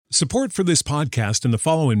Support for this podcast and the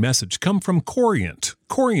following message come from Corient.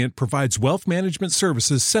 Corient provides wealth management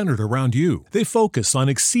services centered around you. They focus on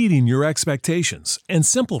exceeding your expectations and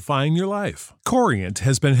simplifying your life. Corient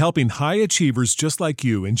has been helping high achievers just like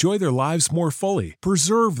you enjoy their lives more fully,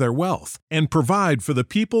 preserve their wealth, and provide for the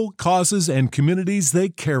people, causes, and communities they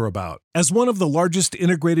care about. As one of the largest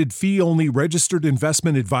integrated fee-only registered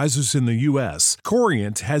investment advisors in the U.S.,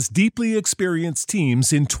 Corient has deeply experienced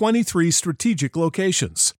teams in 23 strategic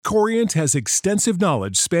locations. Corient has extensive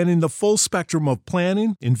knowledge spanning the full spectrum of planning,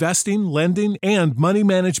 investing, lending, and money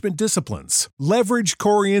management disciplines. Leverage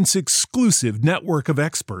Corient's exclusive network of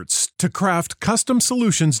experts to craft custom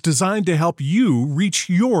solutions designed to help you reach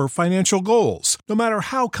your financial goals, no matter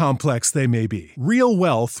how complex they may be. Real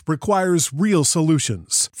wealth requires real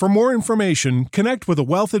solutions. For more information, connect with a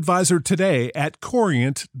wealth advisor today at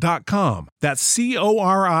Corient.com. That's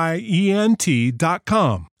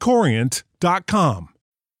Corient.com. Corient.com.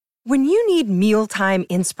 When you need mealtime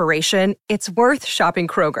inspiration, it's worth shopping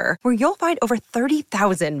Kroger, where you'll find over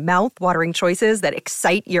 30,000 mouth-watering choices that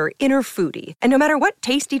excite your inner foodie. And no matter what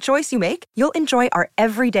tasty choice you make, you'll enjoy our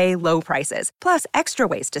everyday low prices, plus extra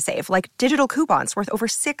ways to save, like digital coupons worth over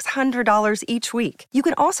 $600 each week. You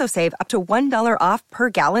can also save up to $1 off per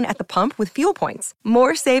gallon at the pump with fuel points.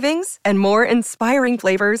 More savings and more inspiring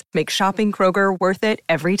flavors make shopping Kroger worth it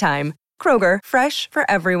every time. Kroger, fresh for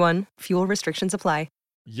everyone. Fuel restrictions apply.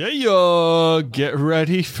 Yeah, get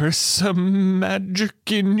ready for some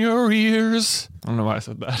magic in your ears. I don't know why I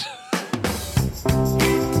said that.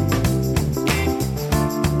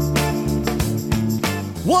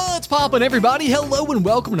 What's poppin', everybody? Hello and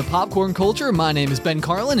welcome to Popcorn Culture. My name is Ben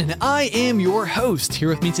Carlin, and I am your host. Here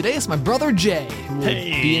with me today is my brother Jay, who will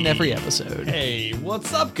be in every episode. Hey,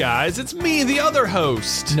 what's up, guys? It's me, the other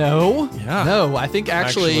host. No, Yeah. no, I think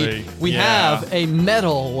actually we have a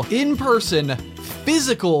metal, in-person,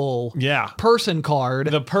 physical person card.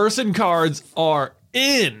 The person cards are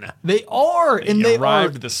in. They are, and they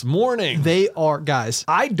arrived this morning. They are, guys,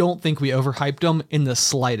 I don't think we overhyped them in the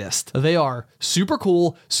slightest. They are super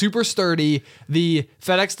cool, super sturdy. The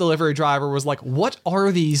FedEx delivery driver was like, what are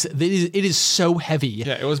these? It is so heavy.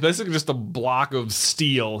 Yeah, it was basically just a block of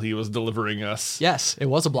steel he was delivering us. Yes, it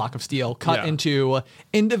was a block of steel cut into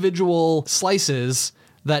individual slices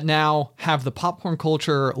that now have the Popcorn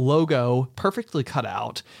Culture logo perfectly cut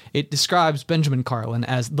out. It describes Benjamin Carlin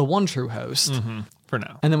as the one true host. For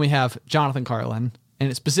now. And then we have Jonathan Carlin, and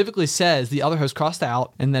it specifically says the other host crossed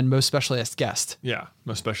out, and then most specialist guest. Yeah,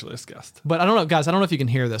 most specialist guest. But I don't know, guys, I don't know if you can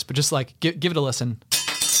hear this, but just like, give it a listen.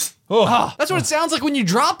 Oh, That's what it sounds like when you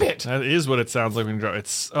drop it. that is what it sounds like when you draw.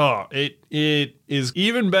 It is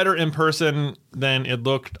even better in person than it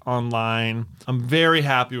looked online. I'm very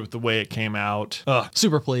happy with the way it came out.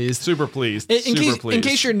 Super pleased. Super pleased. In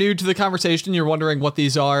case you're new to the conversation, you're wondering what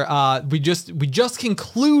these are. We just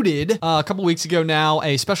concluded a couple weeks ago now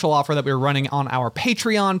a special offer that we were running on our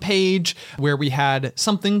Patreon page, where we had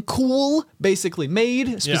something cool basically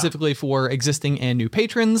made specifically for existing and new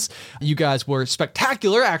patrons. You guys were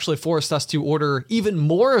spectacular. Actually forced us to order even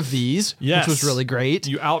more of these, which was really great.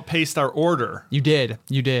 You outpaced our order. You did.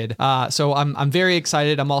 So I'm very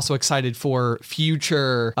excited. I'm also excited for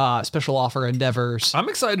future special offer endeavors. I'm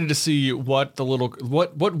excited to see what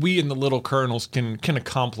we in the little kernels can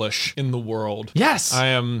accomplish in the world. Yes, I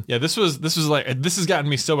am. Yeah, this has gotten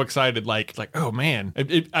me so excited. Like oh man,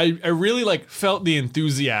 I really like felt the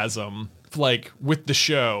enthusiasm like with the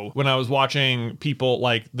show when I was watching people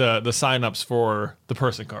like the signups for the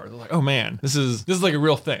person card. Like oh man, this is like a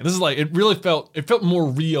real thing. This is like it felt more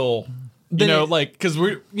real. Like, because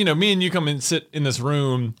me and you come and sit in this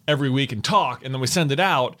room every week and talk, and then we send it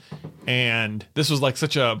out, and this was like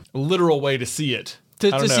such a literal way to see it.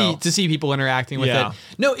 To see people interacting with it.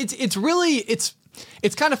 No,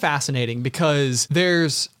 it's kind of fascinating because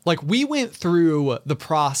there's like we went through the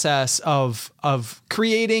process of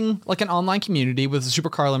creating like an online community with the Super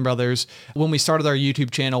Carlin Brothers when we started our YouTube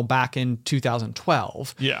channel back in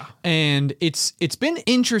 2012. Yeah. And it's been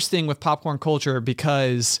interesting with Popcorn Culture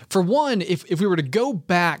because for one, if we were to go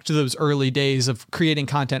back to those early days of creating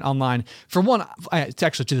content online, for one,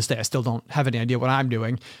 actually to this day, I still don't have any idea what I'm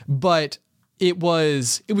doing, but it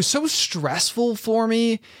was so stressful for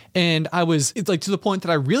me, and it's like to the point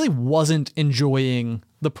that I really wasn't enjoying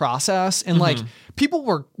the process. And like people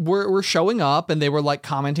were showing up and they were like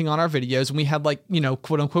commenting on our videos, and we had like,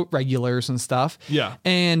 quote unquote regulars and stuff. Yeah.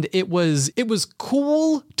 And it was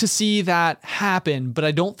cool to see that happen, but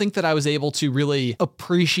I don't think that I was able to really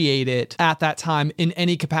appreciate it at that time in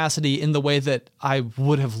any capacity in the way that I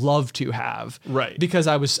would have loved to have. Right. Because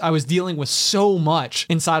I was dealing with so much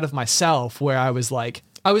inside of myself where I was like,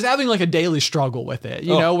 I was having like a daily struggle with it,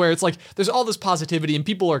 you know, where it's like there's all this positivity and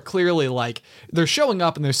people are clearly like they're showing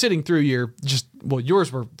up and they're sitting through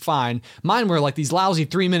yours were fine. Mine were like these lousy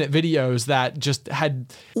 3-minute videos that just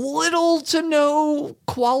had little to no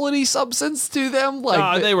quality substance to them.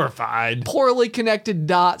 Like they were fine. Poorly connected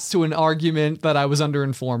dots to an argument that I was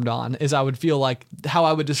underinformed on, is I would feel like how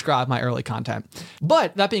I would describe my early content.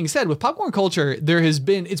 But that being said, with Popcorn Culture, it's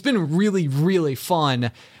been really, really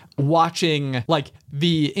fun watching like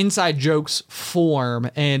the inside jokes form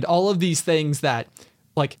and all of these things that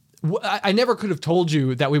like I never could have told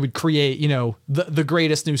you that we would create, you know, the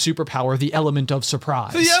greatest new superpower, the element of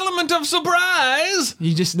surprise. The element of surprise.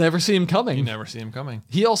 You just never see him coming. You never see him coming.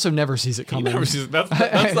 He also never sees it coming. He never sees it. That's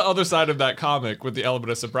the other side of that comic with the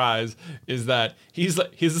element of surprise, is that this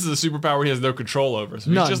is a superpower he has no control over.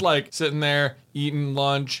 So he's just like sitting there eating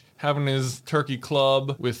lunch, having his turkey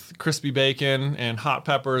club with crispy bacon and hot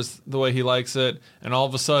peppers the way he likes it, and all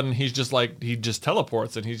of a sudden he just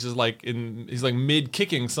teleports and he's like mid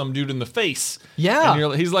kicking some dude in the face. Yeah.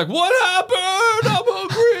 And he's like, "What happened? I'm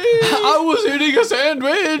hungry." I was eating a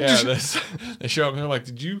sandwich. Yeah, they show up and they're like,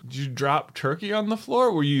 Did you drop turkey on the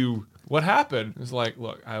floor? What happened? It's like,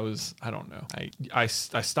 look, I don't know. I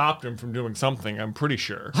stopped him from doing something. I'm pretty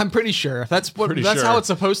sure. That's how it's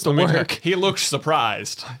supposed to work. He looked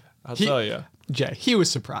surprised. I'll tell you. Jay, he was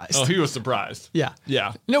surprised. Oh, he was surprised. Yeah.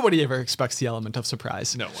 Yeah. Nobody ever expects the element of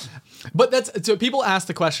surprise. No one. But so people ask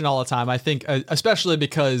the question all the time, I think, especially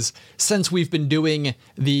because since we've been doing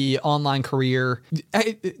the online career,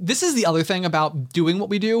 this is the other thing about doing what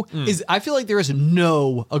we do, is I feel like there is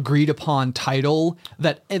no agreed upon title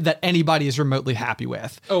that anybody is remotely happy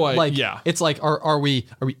with. Yeah. It's like, are we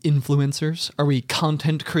influencers? Are we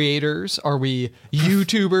content creators? Are we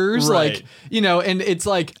YouTubers? Right. Like, you know, and it's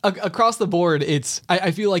like across the board,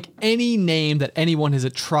 I feel like any name that anyone has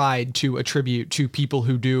tried to attribute to people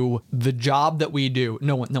who do the job that we do,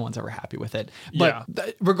 no one's ever happy with it. But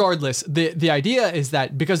regardless, the idea is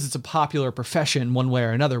that because it's a popular profession one way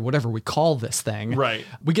or another, whatever we call this thing, right,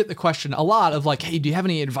 we get the question a lot of like, hey, do you have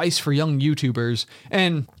any advice for young YouTubers?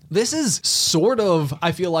 And this is sort of,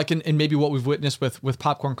 I feel like, and maybe what we've witnessed with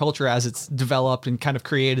Popcorn Culture as it's developed and kind of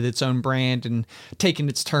created its own brand and taken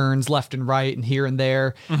its turns left and right and here and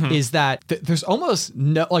there, is that there's almost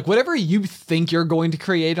no, like, whatever you think you're going to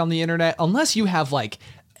create on the internet, unless you have like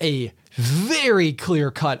a very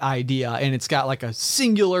clear-cut idea and it's got like a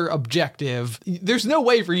singular objective, there's no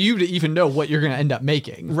way for you to even know what you're going to end up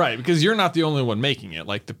making. Right, because you're not the only one making it.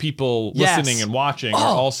 Like, the people listening and watching are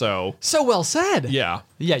also... So well said. Yeah.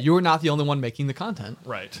 Yeah, you're not the only one making the content.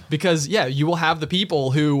 Right. Because, yeah, you will have the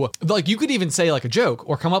people who, like, you could even say like a joke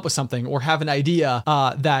or come up with something or have an idea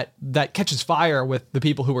that catches fire with the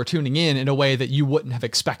people who are tuning in a way that you wouldn't have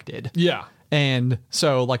expected. Yeah. And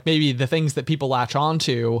so, like, maybe the things that people latch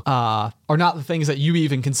onto are not the things that you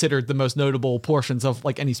even considered the most notable portions of,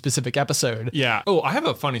 like, any specific episode. Yeah. Oh, I have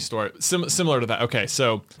a funny story similar to that. Okay,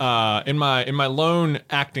 so in my lone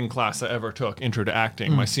acting class I ever took, Intro to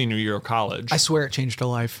Acting, my senior year of college. I swear it changed a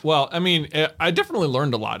life. Well, I mean, I definitely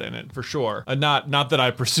learned a lot in it, for sure. Not that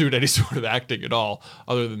I pursued any sort of acting at all,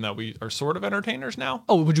 other than that we are sort of entertainers now.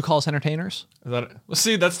 Oh, would you call us entertainers? Well,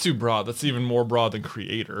 see, that's too broad. That's even more broad than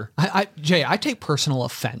creator. Jay, I take personal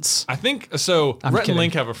offense. I think so. Rhett kidding. and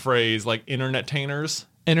Link have a phrase like internet-tainers.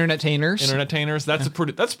 Internet-tainers? Internet-tainers. That's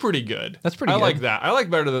pretty good. That's pretty I good. like that. I like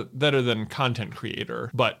better than content creator.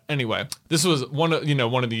 But anyway, this was one of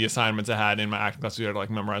the assignments I had in my acting class. We had to like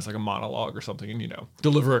memorize like a monologue or something and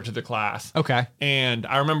deliver it to the class. Okay. And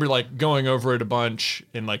I remember like going over it a bunch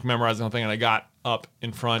and like memorizing the whole thing, and I got up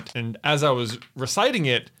in front, and as I was reciting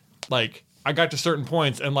it, like, I got to certain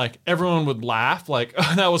points and like everyone would laugh, like,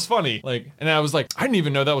 oh, that was funny. Like, and I was like, I didn't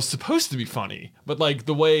even know that was supposed to be funny. But like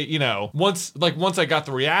the way, once I got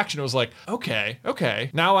the reaction, it was like, okay.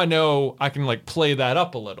 Now I know I can like play that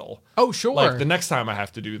up a little. Oh, sure. Like the next time I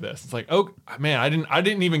have to do this, it's like, oh man, I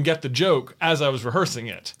didn't even get the joke as I was rehearsing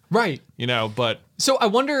it. Right. But so I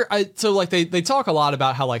wonder, they talk a lot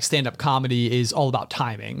about how like stand-up comedy is all about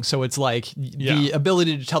timing. So it's like the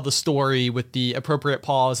ability to tell the story with the appropriate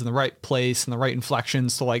pause in the right place and the right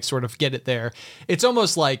inflections to like sort of get it there. It's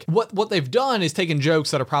almost like what they've done is taken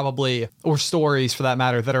jokes that are probably, or stories for that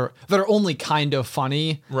matter, that are only kind of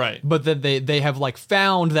funny. Right. But then they have like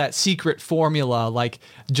found that secret formula, like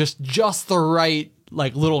just the right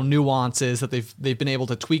like little nuances that they've been able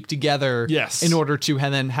to tweak together Yes. in order to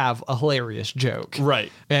and then have a hilarious joke.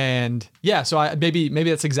 Right. And yeah, so maybe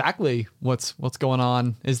that's exactly what's going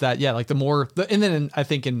on, is that, yeah, like and then I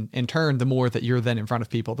think in turn, the more that you're then in front of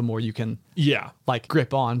people, the more you can Yeah. like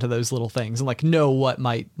grip on to those little things and like know what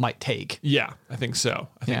might take. Yeah. I think so.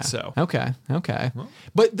 I think so. Okay.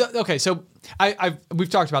 But okay, so we've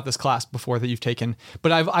talked about this class before that you've taken,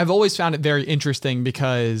 but I've always found it very interesting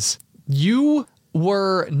because you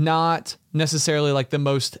were not necessarily like the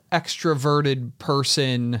most extroverted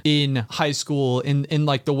person in high school in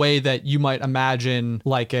like the way that you might imagine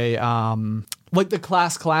like a like the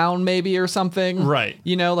class clown maybe or something. Right.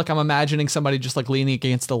 You know, like I'm imagining somebody just like leaning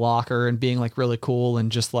against the locker and being like really cool and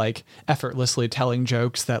just like effortlessly telling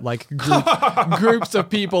jokes that like groups of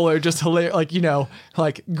people are just hilarious, like, you know,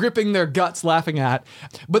 like gripping their guts laughing at.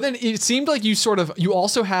 But then it seemed like you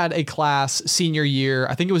also had a class senior year.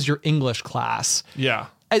 I think it was your English class. Yeah.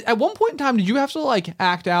 At one point in time, did you have to like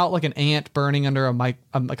act out like an ant burning under like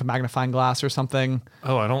a magnifying glass or something?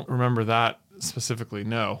 Oh, I don't remember that specifically.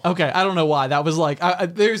 No. Okay, I don't know why. That was like I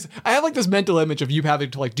have like this mental image of you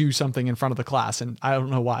having to like do something in front of the class, and I don't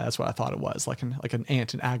know why. That's what I thought it was, like an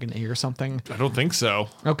ant in agony or something. I don't think so.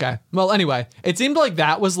 Okay. Well, anyway, it seemed like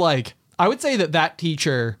that was like, I would say that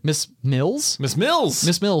teacher, Miss Mills,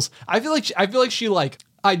 I feel like she like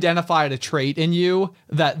identified a trait in you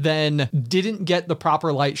that then didn't get the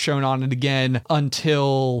proper light shown on it again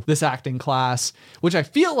until this acting class, which I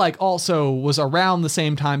feel like also was around the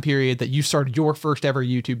same time period that you started your first ever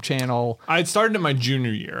YouTube channel. I had started in my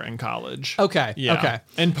junior year in college. Okay. Yeah. Okay.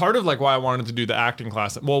 And part of like why I wanted to do the acting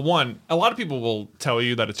class, well, one, a lot of people will tell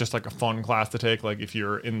you that it's just like a fun class to take. Like if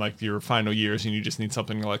you're in like your final years and you just need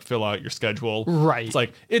something to like fill out your schedule. Right. It's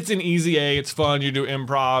like, it's an easy A, it's fun. You do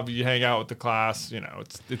improv, you hang out with the class, you know,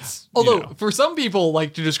 it's Although you know. for some people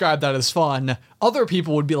like to describe that as fun, other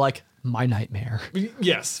people would be like, my nightmare.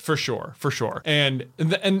 Yes, for sure. And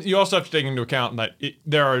you also have to take into account that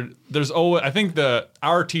there's always, I think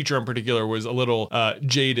our teacher in particular was a little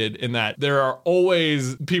jaded in that there are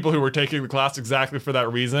always people who are taking the class exactly for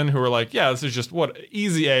that reason, who are like, yeah, this is just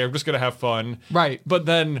easy A, I'm just gonna have fun. Right. But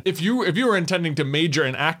then if you were intending to major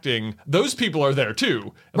in acting, those people are there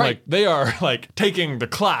too. And Right. like they are like taking the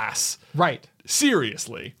class Right.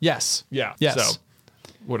 seriously. Yes. Yeah. Yes. So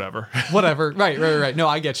whatever. Right. No,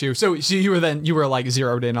 I get you. So you were like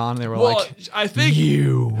zeroed in on, and they were Well, like, I think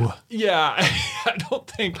you. Yeah, I don't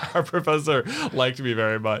think our professor liked me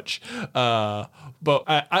very much. But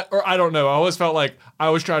I don't know. I always felt like I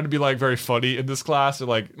was trying to be like very funny in this class, or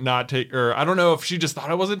like not take, or I don't know if she just thought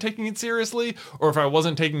I wasn't taking it seriously, or if I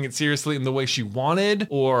wasn't taking it seriously in the way she wanted,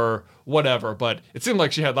 or whatever. But it seemed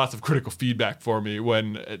like she had lots of critical feedback for me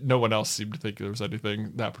when no one else seemed to think there was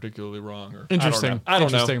anything that particularly wrong. Or Interesting. I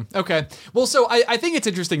don't know. Interesting. Okay. Well, so I think it's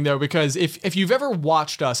interesting though, because if you've ever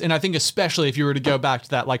watched us, and I think especially if you were to go back to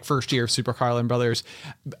that like first year of Super Carlin Brothers,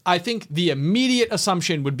 I think the immediate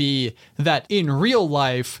assumption would be that in real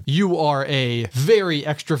life you are a very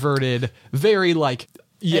extroverted, very like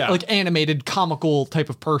animated, comical type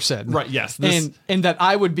of person. Right. Yes. And that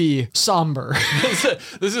I would be somber.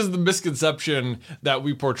 This is the misconception that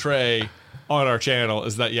we portray on our channel,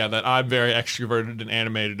 is that that I'm very extroverted and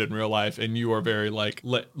animated in real life, and you are very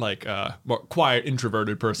more quiet,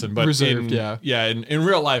 introverted person. But reserved, in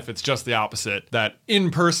real life it's just the opposite. That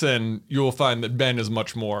in person you will find that Ben is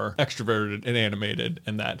much more extroverted and animated,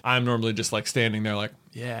 and that I'm normally just like standing there like,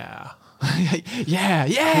 yeah.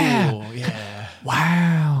 yeah. Cool, yeah.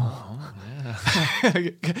 Wow.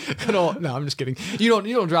 No, I'm just kidding. You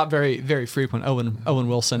don't drop very, very frequent Owen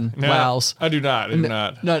Wilson wows. I do not.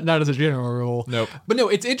 Not as a general rule. Nope. But no,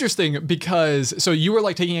 it's interesting because so you were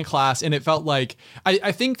like taking a class, and it felt like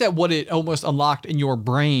I think that what it almost unlocked in your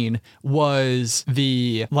brain was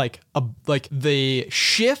the the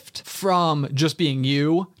shift from just being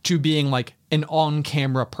you to being like an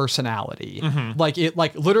on-camera personality. Mm-hmm.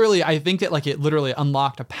 I think that it literally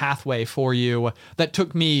unlocked a pathway for you that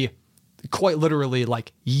took me quite literally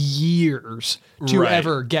like years to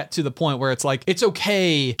ever get to the point where it's like it's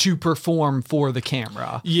okay to perform for the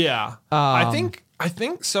camera. Yeah. I think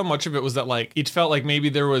so much of it was that like it felt like maybe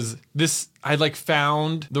there was this, I like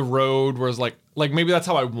found the road where it's like maybe that's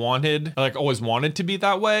how I always wanted to be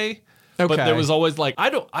that way. Okay. But there was always like,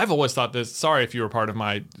 I've always thought this, sorry if you were part of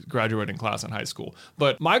my graduating class in high school,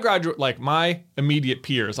 but my immediate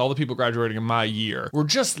peers, all the people graduating in my year were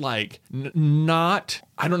just like, not,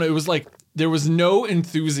 I don't know, it was like, there was no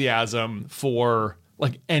enthusiasm for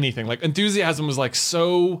like anything. Like enthusiasm was like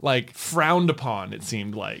so like frowned upon, it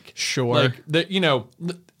seemed like. Sure. Like that, you know,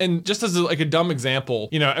 and just as like a dumb example,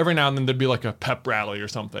 you know, every now and then there'd be like a pep rally or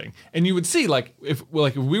something. And you would see like if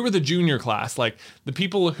we were the junior class, like the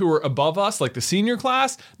people who were above us, like the senior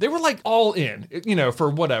class, they were like all in, you know, for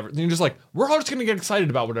whatever. And you're just like, we're all just gonna get excited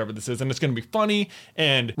about whatever this is, and it's gonna be funny,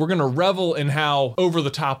 and we're gonna revel in how over the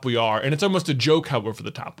top we are. And it's almost a joke how over the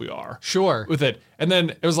top we are. Sure. With it. And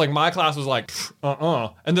then it was like my class was like,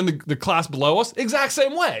 and then the class below us, exact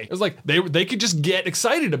same way. It was like they could just get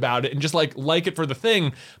excited about it and just like it for the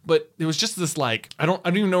thing. But it was just this like, I don't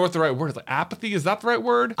even know what the right word is. Like apathy, is that the right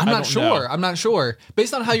word? I'm not sure.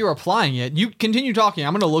 Based on how you're applying it, you continue talking.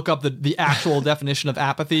 I'm going to look up the actual definition of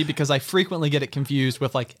apathy because I frequently get it confused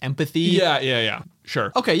with like empathy. Yeah.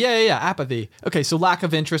 Sure. Okay, yeah. Apathy. Okay, so lack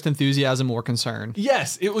of interest, enthusiasm, or concern.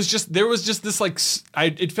 Yes, there was just this like,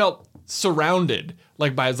 it felt surrounded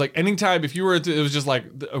like by, it's like anytime if you were to, it was just like,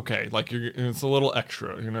 okay, like it's a little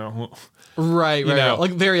extra, you know. Right.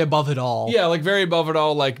 Like very above it all. Yeah, like very above it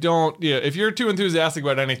all. Like if you're too enthusiastic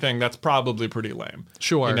about anything, that's probably pretty lame.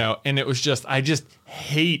 Sure. You know, and it was just, I just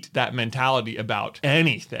hate that mentality about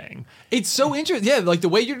anything. It's so interesting. Yeah, like the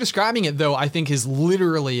way you're describing it, though, I think is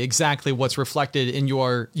literally exactly what's reflected in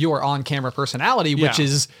your on-camera personality, which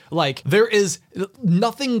is like there is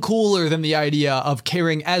nothing cooler than the idea of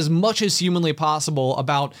caring as much as humanly possible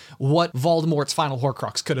about what Voldemort's final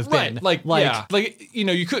Horcrux could have been. Like you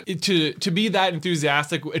know, you could to be that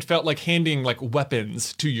enthusiastic. It felt like handing like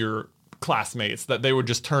weapons to your classmates that they would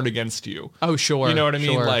just turn against you. Oh, sure. You know what I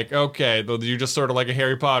mean? Sure. Like, okay, you're just sort of like a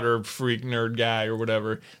Harry Potter freak nerd guy or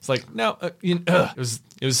whatever. It's like, no, it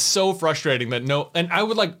was so frustrating that and I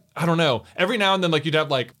would like, I don't know, every now and then like you'd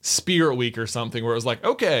have like Spirit Week or something where it was like,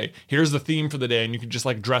 okay, here's the theme for the day, and you could just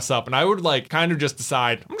like dress up, and I would like kind of just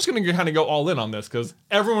decide I'm just gonna kind of go all in on this because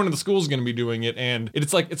everyone in the school is gonna be doing it, and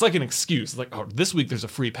it's like an excuse. It's like, oh, this week there's a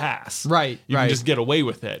free pass, right? You can just get away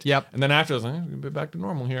with it. Yep. And then after I was like, we'll be back to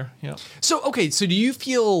normal here. Yeah. So do you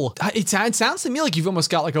feel it sounds to me like you've almost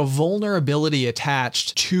got like a vulnerability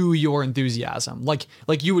attached to your enthusiasm, like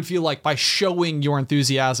you would feel like by showing your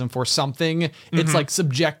enthusiasm for something, it's like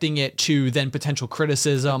subjecting it to then potential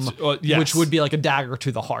criticism, yes. which would be like a dagger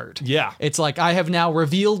to the heart. Yeah. It's like, I have now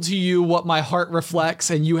revealed to you what my heart reflects,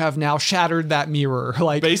 and you have now shattered that mirror.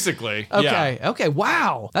 Like basically. Okay. Yeah. Okay.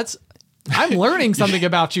 Wow. I'm learning something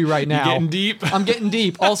about you right now. You're getting deep. I'm getting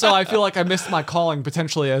deep. Also, I feel like I missed my calling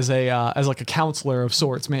potentially as like a counselor of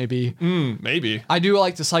sorts, maybe. Maybe. I do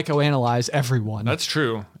like to psychoanalyze everyone. That's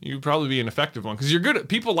true. You'd probably be an effective one because you're good at,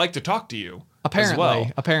 people like to talk to you.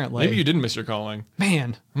 Apparently. Maybe you didn't miss your calling.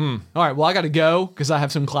 Man. All right. Well, I got to go because I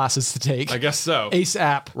have some classes to take. I guess so.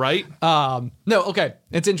 ASAP. Right? No. Okay.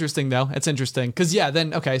 It's interesting though. It's interesting because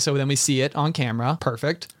so then we see it on camera.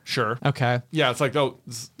 Perfect. Sure. Okay. Yeah. It's like,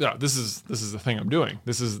 this is the thing I'm doing.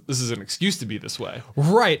 This is an excuse to be this way.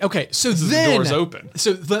 Right. Okay. So the door's open.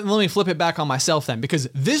 So let me flip it back on myself then, because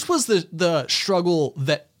this was the struggle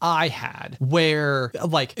that I had, where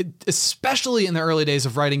like, especially in the early days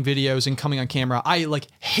of writing videos and coming on camera, I like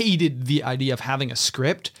hated the idea of having a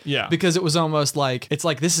script. Yeah. Because it was almost like, it's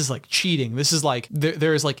like, this is like cheating. This is like,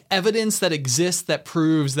 there's like evidence that exists that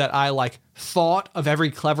proves that I like thought of every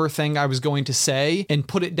clever thing I was going to say and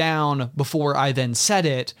put it down before I then said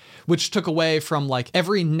it, which took away from like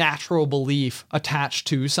every natural belief attached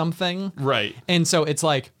to something. Right. And so it's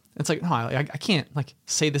like, no, I can't like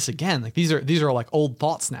say this again. Like these are like old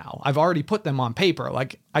thoughts now. I've already put them on paper.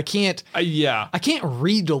 Like I can't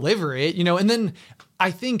re-deliver it, you know? And then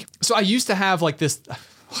I think, so I used to have like this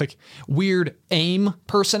like weird AIM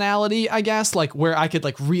personality, I guess, like where I could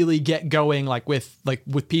like really get going like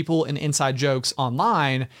with people and inside jokes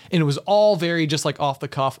online. And it was all very just like off the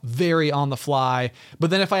cuff, very on the fly.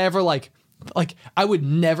 But then if I ever like I would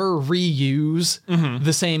never reuse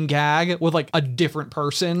the same gag with like a different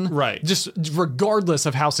person. Right. Just regardless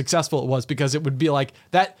of how successful it was, because it would be like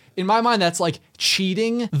that. In my mind, that's like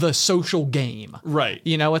cheating the social game. Right.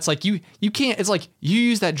 You know, it's like you can't, it's like you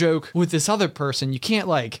use that joke with this other person. You can't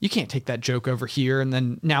take that joke over here and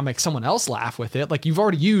then now make someone else laugh with it. Like you've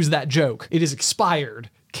already used that joke. It is expired.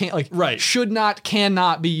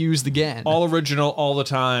 Cannot be used again. All original, all the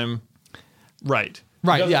time. Right.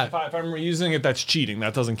 Right, because yeah. If I'm reusing it, that's cheating.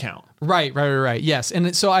 That doesn't count. Right. Yes.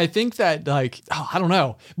 And so I think that like, I don't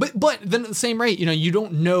know. But then at the same rate, you know, you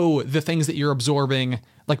don't know the things that you're absorbing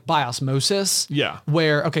like by osmosis. Yeah.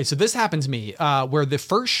 Where, okay, so this happened to me, where the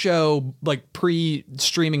first show, like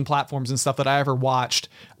pre-streaming platforms and stuff that I ever watched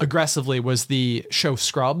aggressively was the show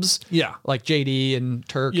Scrubs. Yeah. Like JD and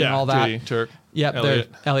Turk and all that. JD, Turk. Yep.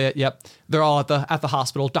 Elliot. Yep. They're all at the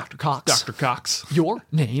hospital. Dr. Cox. Dr. Cox. Your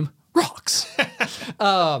name rocks.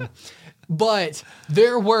 But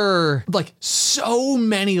there were like so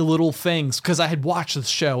many little things because I had watched this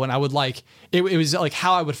show and I would like, it was like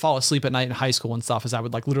how I would fall asleep at night in high school and stuff is I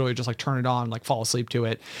would like literally just like turn it on, like fall asleep to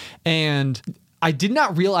it. And I did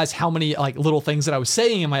not realize how many like little things that I was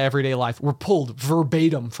saying in my everyday life were pulled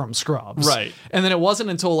verbatim from Scrubs. Right. And then it wasn't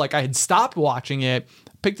until like I had stopped watching it,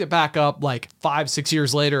 picked it back up like 5-6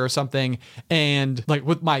 years later or something. And like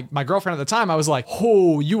with my girlfriend at the time, I was like,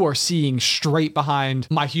 oh, you are seeing straight behind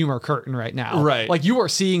my humor curtain right now. Right. Like you are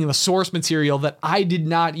seeing the source material that I did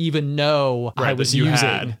not even know I Right, was that you using.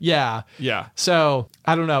 had. Yeah. Yeah. So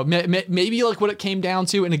I don't know. Maybe like what it came down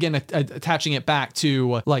to, and again, attaching it back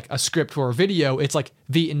to like a script or a video, it's like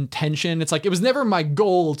the intention. It's like, it was never my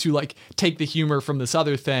goal to like take the humor from this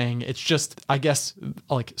other thing. It's just, I guess,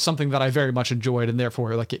 like something that I very much enjoyed, and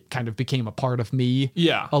therefore like it kind of became a part of me.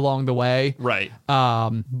 Yeah. Along the way. Right.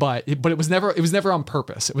 But it was never on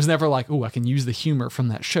purpose. It was never like, oh, I can use the humor from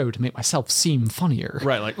that show to make myself seem funnier.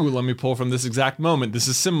 Right. Like, ooh, let me pull from this exact moment. This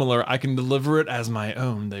is similar. I can deliver it as my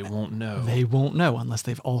own. They won't know. They won't know unless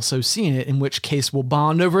they've also seen it, in which case we'll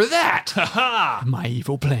bond over that. Ha! My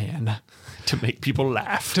evil plan. To make people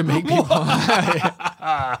laugh. To make people.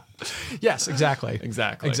 Yes, exactly.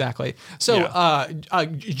 Exactly. So, Yeah.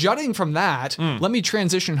 jutting from that, let me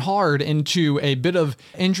transition hard into a bit of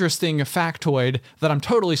interesting factoid that I'm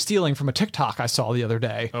totally stealing from a TikTok I saw the other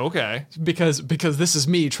day. Okay. Because this is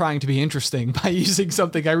me trying to be interesting by using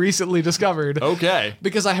something I recently discovered. Okay.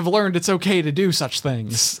 Because I have learned it's okay to do such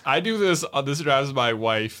things. I do this. This drives my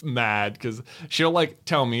wife mad because she'll like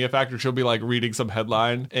tell me a fact, or she'll be like reading some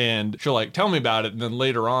headline and she'll like tell me about it, and then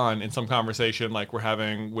later on in some conversation like we're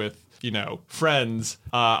having with friends,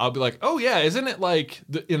 I'll be like, oh yeah, isn't it like,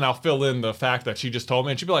 and I'll fill in the fact that she just told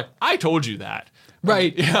me, and she'll be like, I told you that.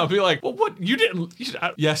 Right. Yeah, I'll be like, well, what? You didn't.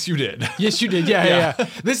 Yes, you did. Yes, you did. Yeah.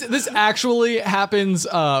 This actually happens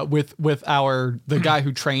with the guy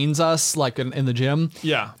who trains us, like in the gym.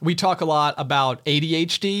 Yeah. We talk a lot about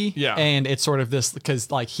ADHD. Yeah. And it's sort of this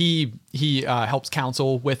because like he helps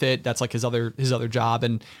counsel with it. That's like his other job,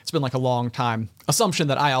 and it's been like a long time assumption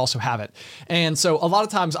that I also have it. And so a lot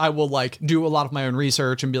of times I will like do a lot of my own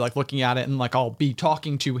research and be like looking at it, and like I'll be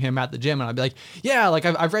talking to him at the gym, and I'll be like, yeah, like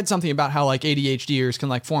I've read something about how like ADHDers can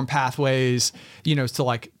like form pathways, to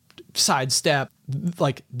like sidestep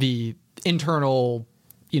like the internal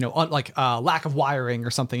lack of wiring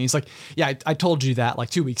or something. He's like, yeah, I told you that like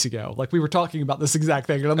 2 weeks ago. Like we were talking about this exact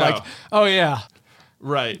thing. And I'm like, oh yeah.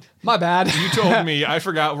 Right. My bad. You told me. I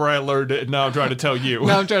forgot where I learned it, and now I'm trying to tell you.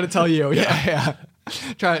 Now I'm trying to tell you. Yeah.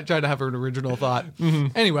 Try to have an original thought.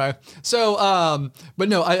 Anyway, so but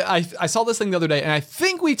no, I saw this thing the other day, and I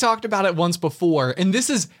think we talked about it once before. And this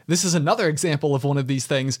is another example of one of these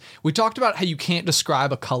things. We talked about how you can't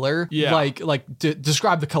describe a color. Yeah. Like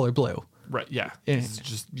describe the color blue. Right. Yeah. It's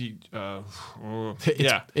just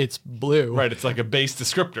it's blue. Right. It's like a base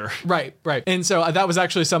descriptor. Right. And so that was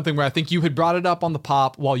actually something where I think you had brought it up on the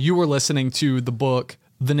pop while you were listening to the book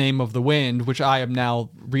The Name of the Wind, which I am now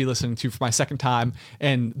re-listening to for my second time.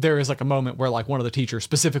 And there is like a moment where like one of the teachers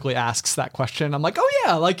specifically asks that question. I'm like, oh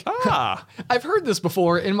yeah, like I've heard this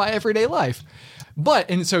before in my everyday life.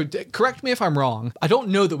 And so correct me if I'm wrong. I don't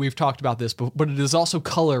know that we've talked about this, but it is also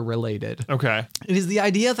color related. Okay. It is the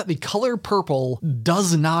idea that the color purple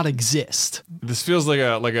does not exist. This feels like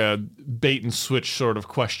a bait and switch sort of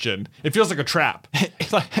question. It feels like a trap.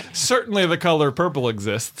 Certainly the color purple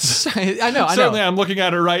exists. I know. Certainly I'm looking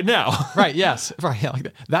at it right now. Right. Yes. Right. Yeah,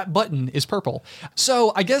 like that button is purple.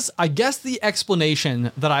 So I guess the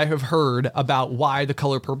explanation that I have heard about why the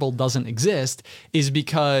color purple doesn't exist is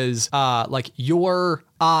because like your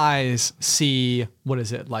eyes see, what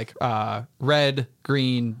is it, like red,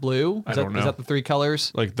 green, blue? I don't know. Is that the three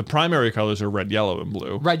colors? Like the primary colors are red, yellow, and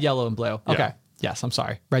blue. Red, yellow, and blue. Okay. Yeah. Yes, I'm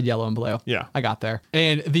sorry. Red, yellow, and blue. Yeah. I got there.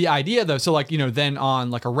 And the idea though, so like, then on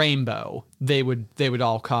like a rainbow, they would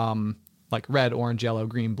all come like red, orange, yellow,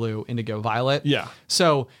 green, blue, indigo, violet. Yeah.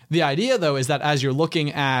 So the idea though is that as you're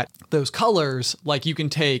looking at those colors, like you can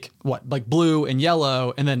take like blue and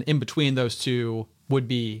yellow, and then in between those two would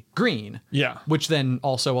be green. Yeah. Which then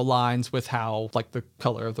also aligns with how like the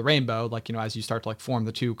color of the rainbow, like, as you start to like form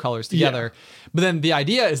the two colors together. Yeah. But then the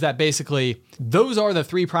idea is that basically those are the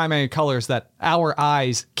three primary colors that our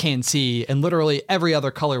eyes can see. And literally every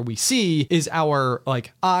other color we see is our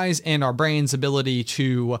like eyes and our brain's ability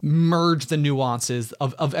to merge the nuances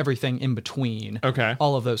of everything in between. Okay.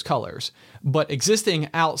 All of those colors. But existing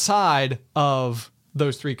outside of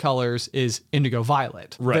those three colors is indigo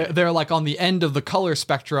violet. Right. They're like on the end of the color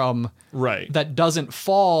spectrum Right. that doesn't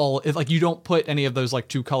fall. Like you don't put any of those like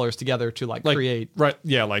two colors together to like create. Right.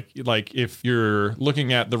 Yeah. Like if you're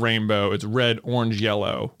looking at the rainbow, it's red, orange,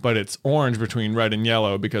 yellow, but it's orange between red and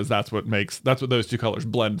yellow because that's what those two colors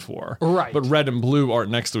blend for. Right. But red and blue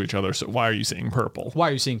aren't next to each other. So why are you seeing purple? Why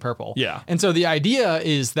are you seeing purple? Yeah. And so the idea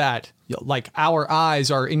is that like our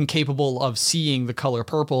eyes are incapable of seeing the color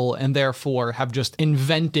purple and therefore have just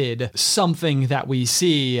invented something that we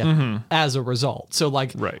see as a result. So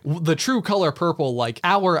like Right. the true color purple, like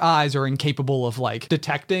our eyes are incapable of like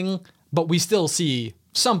detecting, but we still see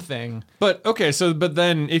something. But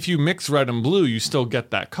then if you mix red and blue, you still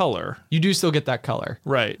get that color. You do still get that color.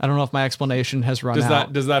 Right. I don't know if my explanation has run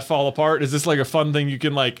out. Does that fall apart? Is this like a fun thing you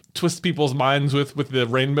can like twist people's minds with the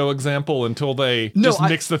rainbow example until they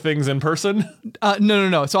mix the things in person?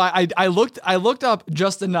 No. So I looked up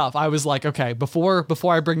just enough. I was like, okay, before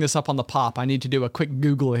I bring this up on the pop, I need to do a quick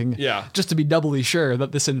Googling. Yeah. Just to be doubly sure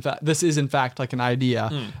that this is in fact like an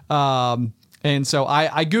idea. And so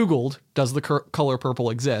I Googled, does the color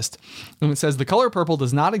purple exist? And it says the color purple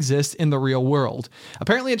does not exist in the real world.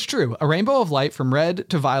 Apparently it's true. A rainbow of light from red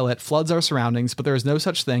to violet floods our surroundings, but there is no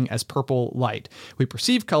such thing as purple light. We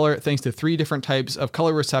perceive color thanks to 3 different types of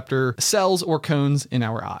color receptor cells or cones in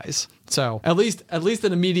our eyes. So at least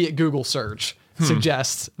an immediate Google search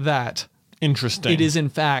suggests that Interesting. it is in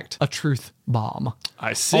fact a truth bomb.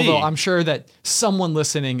 I see. Although I'm sure that someone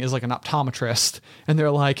listening is like an optometrist and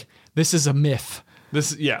they're like, this is a myth.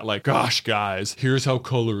 Gosh, guys, here's how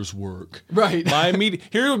colors work. Right.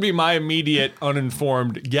 Here would be my immediate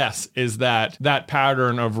uninformed guess is that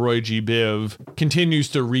pattern of Roy G. Biv continues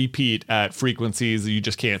to repeat at frequencies that you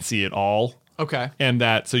just can't see at all. Okay. And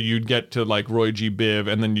so you'd get to like Roy G. Biv,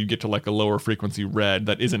 and then you'd get to like a lower frequency red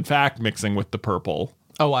that is in fact mixing with the purple.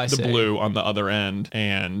 Oh, I see. The blue on the other end,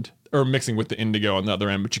 or mixing with the indigo on the other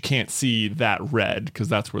end, but you can't see that red because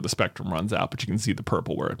that's where the spectrum runs out, but you can see the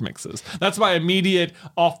purple where it mixes. That's my immediate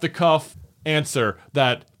off-the-cuff answer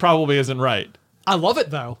that probably isn't right. I love it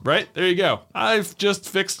though. Right? There you go. I've just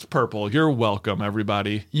fixed purple. You're welcome,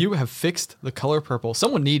 everybody. You have fixed the color purple.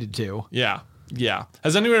 Someone needed to. Yeah. Yeah.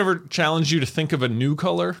 Has anyone ever challenged you to think of a new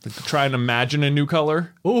color? Like to try and imagine a new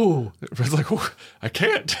color? Ooh. It's like, I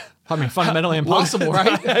can't. I mean, fundamentally impossible,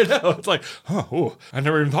 right? I know. It's like, I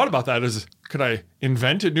never even thought about that. Could I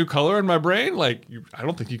invent a new color in my brain? Like, I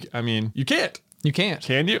don't think you can't. You can't.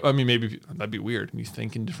 Can you? I mean, maybe that'd be weird. You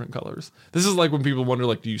think in different colors. This is like when people wonder,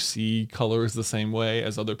 like, do you see colors the same way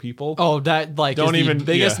as other people? Oh, that like Don't is even- the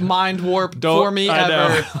biggest yeah. mind warp Don't- for me I know.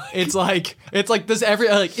 ever. It's like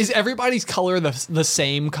is everybody's color the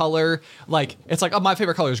same color? Like it's like my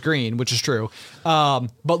favorite color is green, which is true.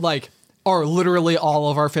 But like are literally all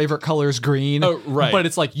of our favorite colors green? Oh, right. But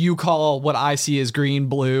it's like you call what I see as green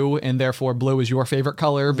blue, and therefore blue is your favorite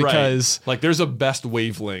color because Right. Like there's a best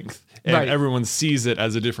wavelength. And Right. everyone sees it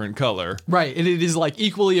as a different color. right, and it is like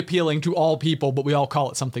equally appealing to all people, but we all call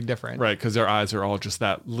it something different. Right, because their eyes are all just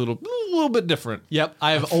that little bit different. Yep.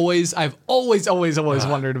 I've always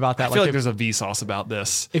wondered about that. I feel like if, there's a Vsauce about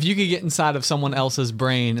this. if you could get inside of someone else's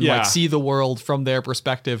brain and Yeah. like see the world from their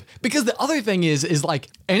perspective, because the other thing is like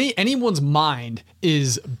anyone's mind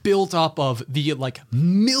is built up of the like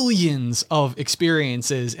millions of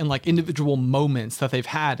experiences and like individual moments that they've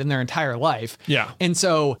had in their entire life. Yeah. And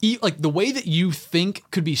so like the way that you think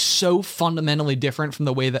could be so fundamentally different from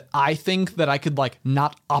the way that I think that I could like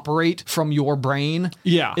not operate from your brain.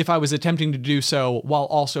 Yeah. If I was attempting to do so while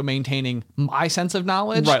also maintaining my sense of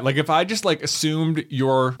knowledge. Right, like if I just like assumed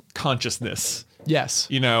your consciousness, Yes.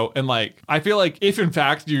 you know, and like I feel like if in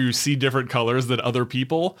fact you see different colors than other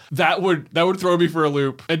people, that would throw me for a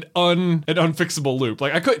loop, an unfixable loop.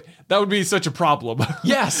 Like that would be such a problem.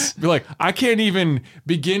 Yes. Be like, I can't even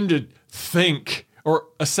begin to think or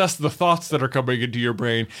assess the thoughts that are coming into your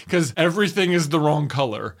brain because everything is the wrong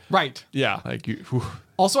color. Right. Yeah, like you. Whew.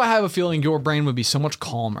 Also, I have a feeling your brain would be so much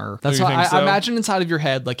calmer. That's you why think so? I imagine inside of your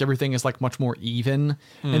head, like everything is like much more even,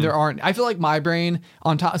 and there aren't. I feel like my brain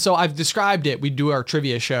on top. So I've described it. We do our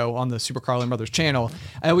trivia show on the Super Carlin Brothers channel.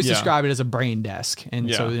 I always Yeah. describe it as a brain desk,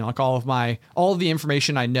 and so Yeah. like all of the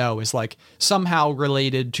information I know is like somehow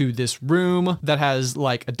related to this room that has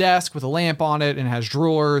like a desk with a lamp on it and has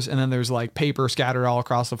drawers, and then there's like paper scattered all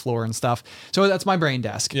across the floor and stuff. So that's my brain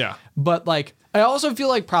desk. Yeah. But like, I also feel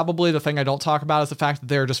like probably the thing I don't talk about is the fact that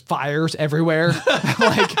there are just fires everywhere.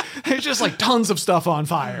 Like there's just like tons of stuff on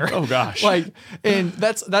fire. Oh, gosh. Like, and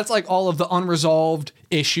that's like all of the unresolved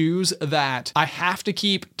issues that I have to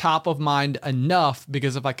keep top of mind enough,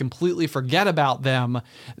 because if I completely forget about them,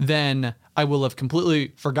 then I will have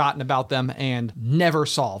completely forgotten about them and never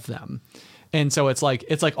solve them. And so it's like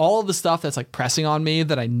all of the stuff that's like pressing on me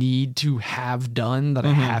that I need to have done that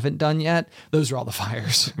I haven't done yet. Those are all the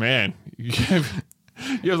fires. Man, you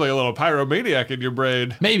have like a little pyromaniac in your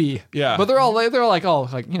brain. Maybe. Yeah. But they're all like,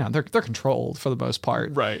 you know, they're controlled for the most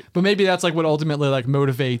part. Right. But maybe that's like what ultimately like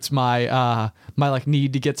motivates my my like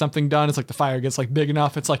need to get something done. It's like the fire gets like big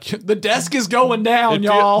enough. It's like the desk is going down,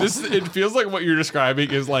 y'all. It feels like what you're describing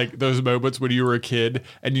is like those moments when you were a kid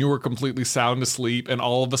and you were completely sound asleep and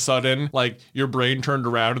all of a sudden like your brain turned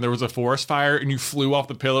around and there was a forest fire and you flew off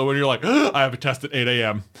the pillow and you're like, I have a test at 8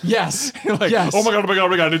 a.m. Yes. You're like, yes. oh my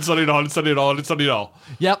God, I didn't study it all.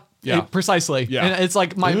 Yep. Yeah. Precisely. Yeah. And it's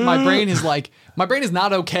like my brain is like, my brain is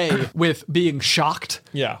not okay with being shocked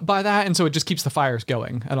by that. And so it just keeps the fires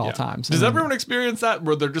going at all times. Does everyone experience that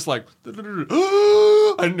where they're just like, I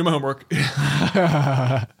didn't do my homework?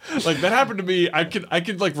 Like that happened to me. I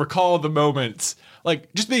could like recall the moments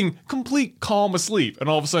like just being complete calm asleep. And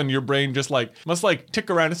all of a sudden your brain just like must like tick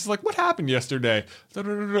around. It's just like, what happened yesterday?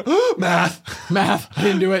 Math. I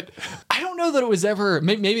didn't do it. I don't know that it was ever,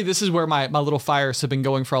 maybe this is where my little fires have been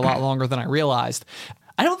going for a lot longer than I realized.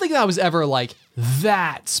 I don't think that I was ever like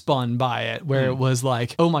that spun by it where it was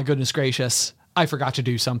like, oh my goodness gracious, I forgot to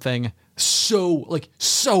do something so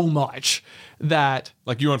much that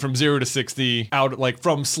like you went from 0 to 60 out like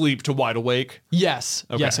from sleep to wide awake. Yes.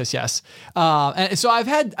 Okay. Yes. And so I've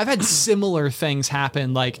had similar things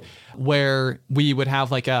happen, like where we would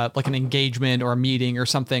have like an engagement or a meeting or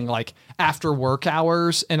something like after work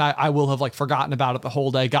hours, and I will have like forgotten about it the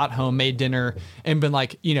whole day, got home, made dinner, and been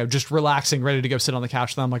like, you know, just relaxing, ready to go sit on the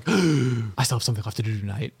couch. Then I'm like, I still have something left to do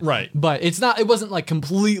tonight. Right. But it wasn't like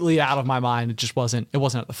completely out of my mind. It just wasn't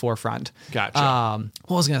at the forefront. Gotcha.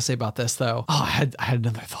 What was I gonna say about this though? Oh, I had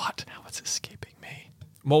another thought. Now it's escaping me.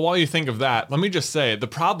 Well, while you think of that, let me just say the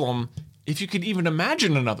problem, if you could even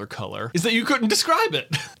imagine another color, is that you couldn't describe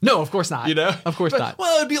it. No, of course not. You know? Of course not.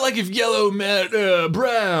 Well, it'd be like if yellow met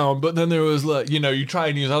brown, but then there was like, you know, you try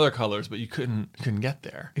and use other colors, but you couldn't get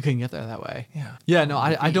there. You couldn't get there that way. Yeah. Yeah, no,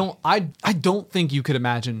 I don't think you could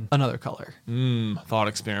imagine another color. Thought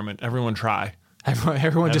experiment. Everyone try.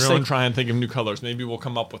 Everyone just Everyone say, try and think of new colors. Maybe we'll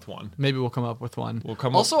come up with one. maybe we'll come up with one.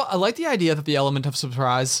 Also, I like the idea that the element of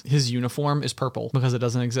surprise, his uniform is purple because it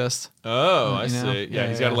doesn't exist. Oh, I you know? see. Yeah,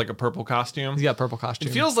 he's Yeah. got like a purple costume. He's got a purple costume.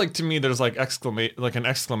 It feels like to me there's like an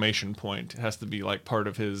exclamation point. It has to be like part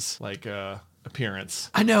of his like appearance.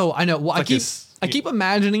 I know. Well, like I keep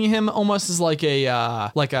imagining him almost as like an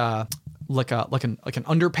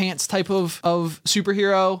underpants type of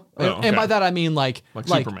superhero. Oh, okay. And by that I mean like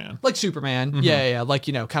Superman. Like Superman. Mm-hmm. Yeah. Like,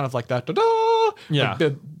 you know, kind of like that. Yeah. Like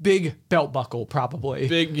the big belt buckle, probably.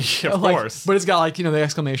 Big, of Like, course. but it's got like, you know, the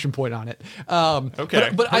exclamation point on it. Okay,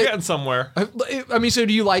 but we're getting somewhere. I mean, so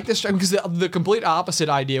do you like this? Because the complete opposite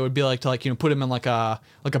idea would be like to like, you know, put him in like a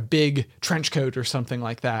big trench coat or something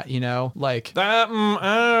like that, you know, like That I don't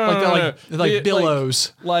know. like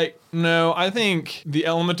billows. No, I think the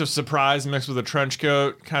element of surprise mixed with a trench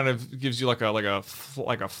coat kind of gives you like a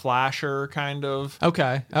flasher kind of.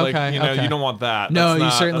 Okay. Like, Okay. you know, okay. you don't want that. No,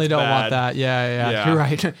 That's you certainly that's don't want bad. that. Yeah. Yeah. You're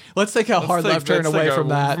right. Let's take a hard left turn away from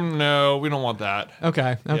that. No, we don't want that.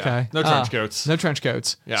 Okay. Okay. No trench coats. No trench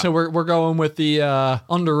coats. Yeah. So we're going with the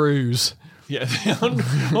underoos. Yeah,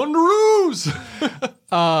 underoos.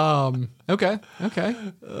 Okay.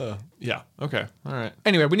 Yeah. Okay. All right.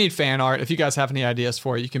 Anyway, we need fan art. If you guys have any ideas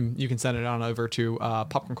for it, you can send it on over to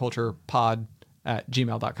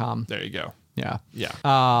popcornculturepod@gmail.com. There you go. Yeah.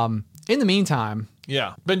 Yeah. In the meantime,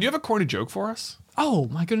 Yeah. Ben, do you have a corny joke for us? oh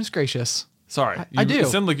my goodness gracious. Sorry, I do. It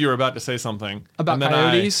sounded like you were about to say something About and then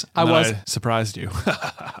coyotes? I I was- surprised you.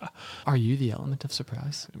 Are you the element of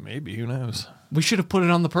surprise? Maybe, who knows? We should have put it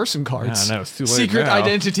on the person cards. Yeah, I know, it's too late Secret now.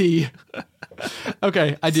 identity.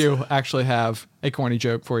 Okay, I do actually have a corny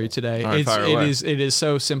joke for you today. All right, fire away. It is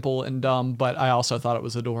so simple and dumb, but I also thought it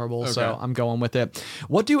was adorable, so Okay. I'm going with it.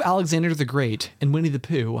 What do Alexander the Great and Winnie the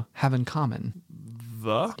Pooh have in common?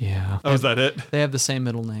 The? Yeah. Oh, is that it? They have the same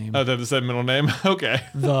middle name. Oh, they have the same middle name? Okay.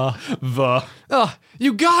 The. The. Oh,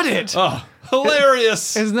 you got it! Oh,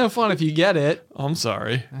 hilarious. It's no fun if you get it. I'm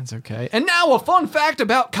sorry. That's okay. And now a fun fact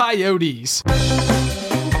about coyotes.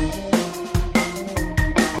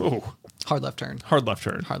 Oh, Hard left turn. hard left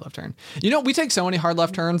turn. Hard left turn. You know, we take so many hard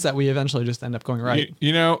left turns that we eventually just end up going right.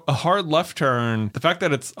 You know, a hard left turn, the fact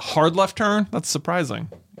that it's hard left turn, that's surprising.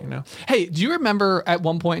 You know? Hey, do you remember at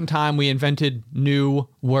one point in time we invented new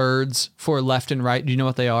words for left and right? Do you know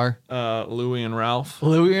what they are? Louie and Ralph.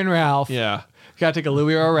 Louie and Ralph. Yeah. Gotta take a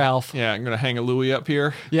Louie or a Ralph. Yeah, I'm going to hang a Louie up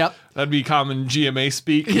here. Yep. That'd be common GMA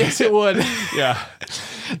speak. Yes, it would. Yeah.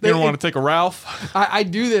 You don't want to take a Ralph? I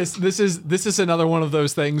do this. This is another one of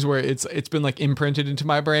those things where it's been like imprinted into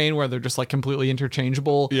my brain where they're just like completely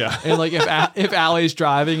interchangeable. Yeah. And like if Allie's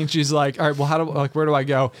driving and she's like, all right, well, where do I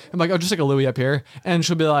go? I'm like, oh, just like a Louis up here, and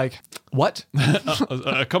she'll be like, what?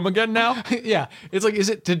 Come again now? Yeah. It's like,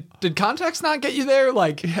 did context not get you there?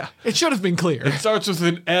 Like, yeah. It should have been clear. It starts with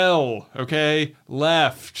an L. Okay,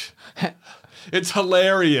 left. It's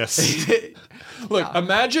hilarious. Look,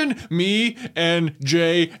 imagine me and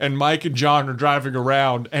Jay and Mike and John are driving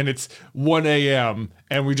around and it's 1 a.m.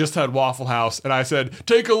 and we just had Waffle House and I said,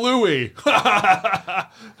 take a Louis.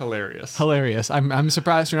 Hilarious. I'm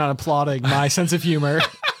surprised you're not applauding my sense of humor.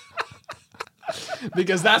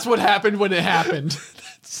 Because that's what happened when it happened.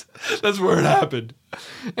 That's where it happened.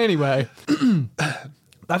 Anyway,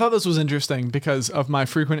 I thought this was interesting because of my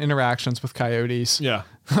frequent interactions with coyotes. Yeah.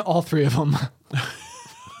 All three of them.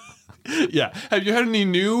 Yeah. Have you had any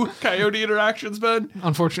new coyote interactions, Ben?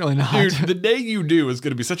 Unfortunately not. Dude, the day you do is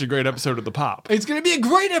going to be such a great episode of The Pop. It's going to be a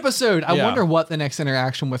great episode. I Yeah. wonder what the next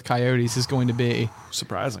interaction with coyotes is going to be.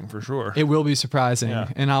 Surprising, for sure. It will be surprising. Yeah.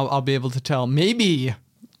 And I'll be able to tell. Maybe.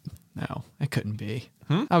 No, it couldn't be.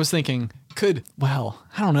 I was thinking, I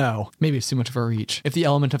don't know. Maybe it's too much of a reach. If the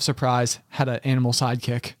element of surprise had an animal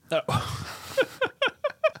sidekick.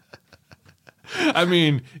 I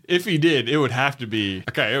mean, if he did, it would have to be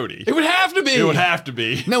a coyote. It would have to be. It would have to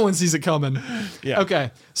be. No one sees it coming. Yeah.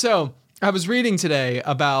 Okay. So I was reading today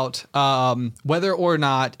about whether or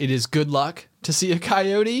not it is good luck to see a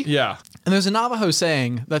coyote. Yeah. And there's a Navajo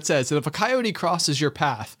saying that says that if a coyote crosses your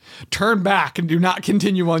path, turn back and do not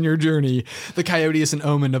continue on your journey. The coyote is an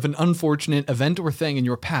omen of an unfortunate event or thing in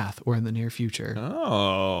your path or in the near future.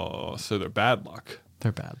 Oh, so they're bad luck.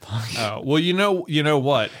 They're bad luck. Oh, well, you know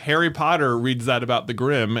what? Harry Potter reads that about the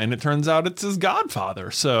Grimm, and it turns out it's his godfather.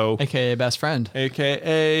 So, AKA best friend.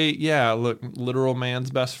 AKA, yeah, look, literal man's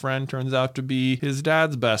best friend turns out to be his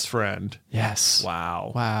dad's best friend. Yes.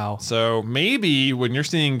 Wow. Wow. So maybe when you're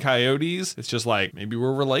seeing coyotes, it's just like maybe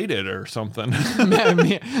we're related or something.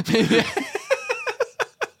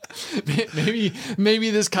 Maybe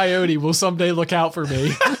this coyote will someday look out for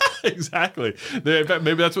me. Exactly. In fact,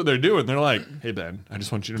 maybe that's what they're doing. They're like, hey, Ben, I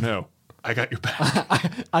just want you to know, I got your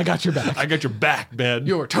back. I got your back. I got your back, Ben.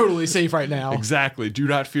 You're totally safe right now. Exactly. Do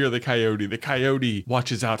not fear the coyote. The coyote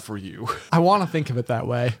watches out for you. I want to think of it that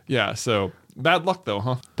way. Yeah, so bad luck though,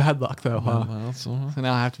 huh? Bad luck though, huh? Well, So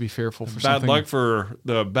now I have to be fearful for bad something. luck for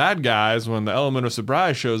the bad guys when the element of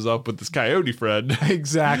surprise shows up with this coyote friend.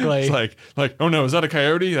 Exactly. It's like, oh no, is that a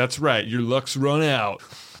coyote? That's right. Your luck's run out.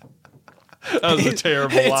 That was a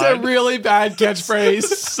terrible line. It's a really bad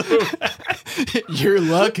catchphrase. Your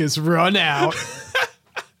luck is run out.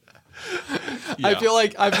 Yeah. I feel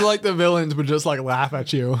like the villains would just like laugh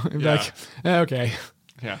at you. And be Yeah. like, okay.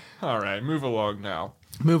 Yeah. All right, move along now.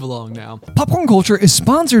 Move along now. Popcorn Culture is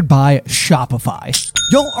sponsored by Shopify.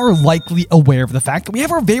 Y'all are likely aware of the fact that we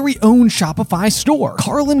have our very own Shopify store,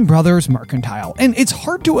 Carlin Brothers Mercantile, and it's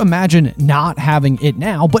hard to imagine not having it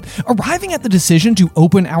now, but arriving at the decision to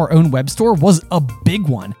open our own web store was a big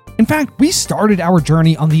one. In fact, we started our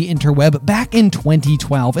journey on the interweb back in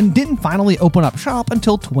 2012 and didn't finally open up shop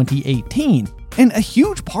until 2018. And a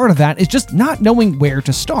huge part of that is just not knowing where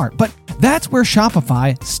to start, but that's where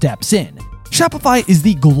Shopify steps in. Shopify is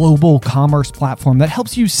the global commerce platform that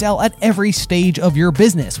helps you sell at every stage of your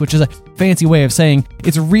business, which is a fancy way of saying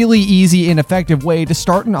it's a really easy and effective way to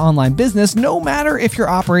start an online business, no matter if you're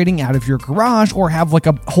operating out of your garage or have like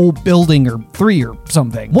a whole building or 3 or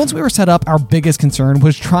something. Once we were set up, our biggest concern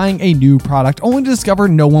was trying a new product, only to discover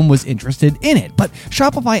no one was interested in it. But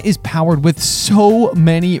Shopify is powered with so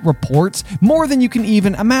many reports, more than you can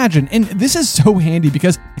even imagine. And this is so handy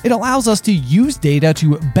because it allows us to use data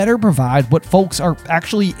to better provide what folks are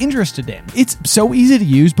actually interested in. It's so easy to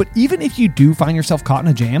use, but even if you do find yourself caught in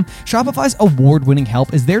a jam, Shopify's award-winning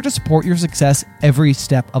help is there to support your success every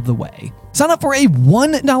step of the way. Sign up for a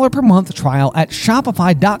 $1 per month trial at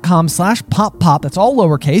shopify.com/poppop. That's all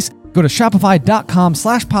lowercase. Go to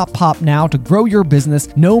shopify.com/poppop now to grow your business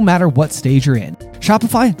no matter what stage you're in.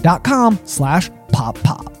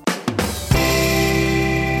 Shopify.com/poppop.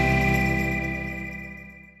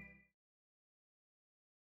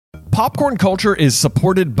 Popcorn Culture is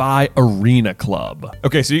supported by Arena Club.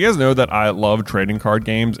 Okay, so you guys know that I love trading card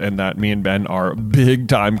games and that me and Ben are big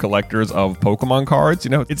time collectors of Pokemon cards.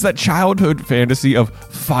 You know, it's that childhood fantasy of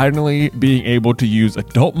finally being able to use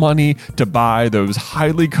adult money to buy those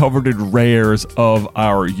highly coveted rares of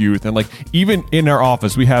our youth. And like, even in our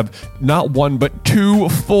office, we have not one, but 2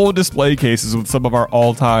 full display cases with some of our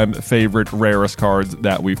all-time favorite rarest cards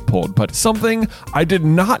that we've pulled. But something I did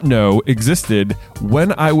not know existed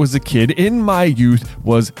when I was a kid, in my youth,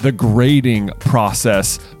 was the grading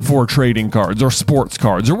process for trading cards or sports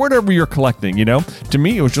cards or whatever you're collecting, you know? To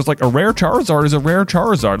me, it was just like a rare Charizard is a rare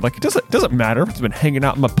Charizard. Like, it doesn't matter if it's been hanging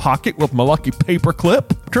out in my pocket with my lucky paper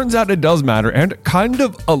clip. Turns out it does matter, and kind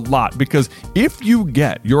of a lot, because if you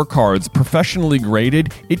get your cards professionally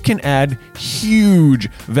graded, it can add huge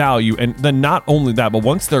value. And then not only that, but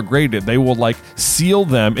once they're graded, they will like seal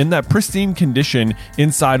them in that pristine condition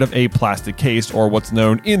inside of a plastic case, or what's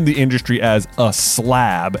known in the industry as a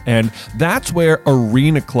slab. And that's where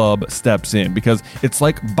Arena Club steps in, because it's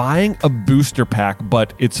like buying a booster pack,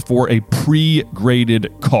 but it's for a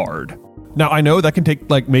pre-graded card. Now, I know that can take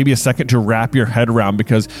like maybe a second to wrap your head around,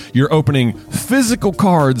 because you're opening physical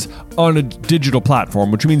cards on a digital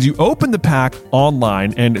platform, which means you open the pack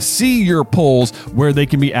online and see your pulls where they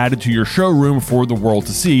can be added to your showroom for the world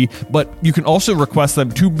to see, but you can also request them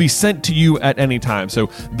to be sent to you at any time. So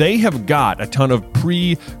they have got a ton of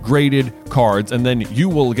pre-graded cards, and then you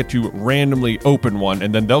will get to randomly open one,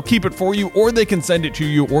 and then they'll keep it for you, or they can send it to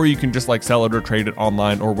you, or you can just like sell it or trade it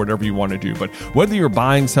online or whatever you want to do. But whether you're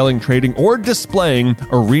buying, selling, trading, or displaying,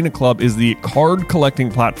 Arena Club is the card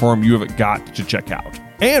collecting platform you have got to check out.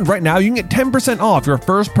 And right now, you can get 10% off your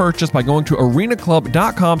first purchase by going to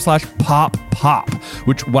arenaclub.com/poppop,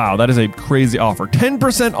 which, wow, that is a crazy offer.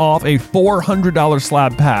 10% off a $400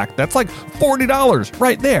 slab pack. That's like $40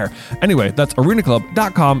 right there. Anyway, that's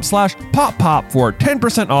arenaclub.com/poppop for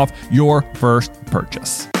 10% off your first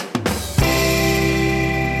purchase.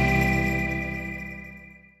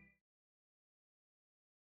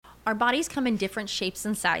 Our bodies come in different shapes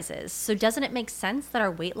and sizes, so doesn't it make sense that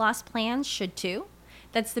our weight loss plans should too?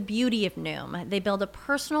 That's the beauty of Noom. They build a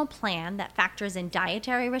personal plan that factors in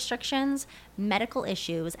dietary restrictions, medical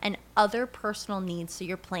issues, and other personal needs so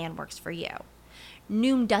your plan works for you.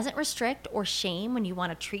 Noom doesn't restrict or shame when you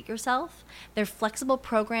want to treat yourself. Their flexible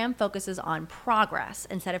program focuses on progress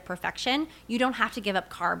instead of perfection. You don't have to give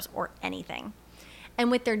up carbs or anything. And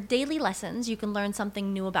with their daily lessons, you can learn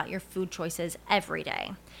something new about your food choices every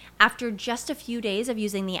day. After just a few days of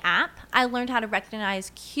using the app, I learned how to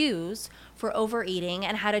recognize cues for overeating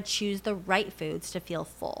and how to choose the right foods to feel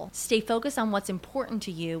full. Stay focused on what's important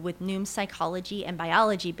to you with Noom's psychology and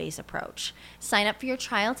biology-based approach. Sign up for your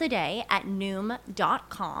trial today at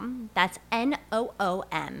Noom.com. That's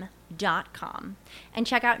Noom.com. And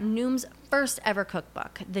check out Noom's first ever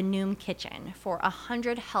cookbook, The Noom Kitchen, for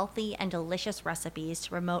 100 healthy and delicious recipes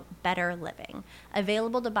to promote better living.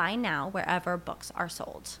 Available to buy now wherever books are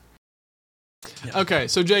sold. Okay,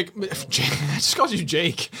 so Jake, I just called you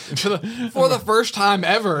Jake for the first time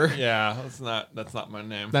ever. Yeah, that's not my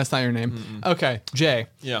name. That's not your name. Mm-mm. Okay, Jay.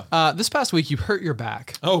 Yeah. This past week you hurt your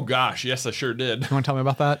back. Oh gosh, yes, I sure did. You want to tell me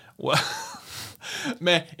about that? Well,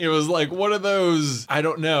 man, it was like one of those, I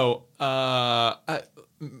don't know,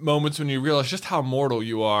 moments when you realize just how mortal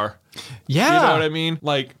you are. Yeah. You know what I mean?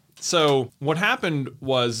 Like, so what happened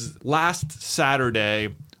was last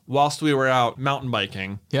Saturday, whilst we were out mountain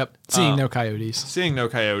biking. Yep. Seeing no coyotes.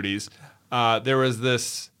 There was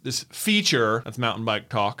this feature, that's mountain bike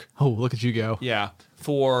talk. Oh, look at you go. Yeah.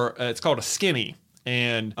 For, it's called a skinny.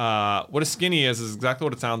 And what a skinny is exactly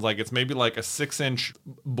what it sounds like. It's maybe like a 6-inch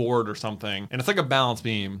board or something. And it's like a balance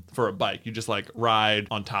beam for a bike. You just like ride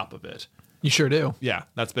on top of it. You sure do. Yeah,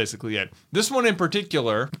 that's basically it. This one in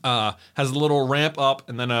particular has a little ramp up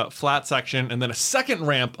and then a flat section and then a second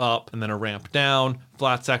ramp up and then a ramp down,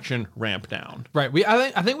 flat section, ramp down. Right.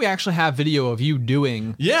 I think we actually have video of you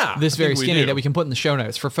doing this very skinny that we can put in the show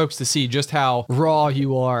notes for folks to see just how raw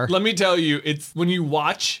you are. Let me tell you, it's when you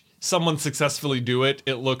watch someone successfully do it,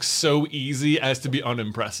 it looks so easy as to be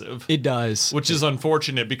unimpressive. It does. Which is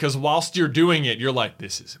unfortunate because whilst you're doing it, you're like,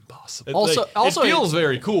 this is impossible. Also, it feels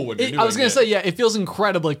very cool when you're doing it. I was going to say, yeah, it feels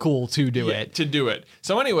incredibly cool to do it. To do it.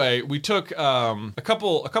 So anyway, we took a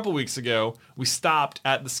couple weeks ago, we stopped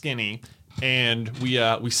at the skinny and we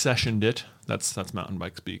sessioned it. That's mountain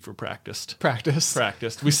bike speak for practiced.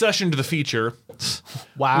 Practiced. We sessioned the feature.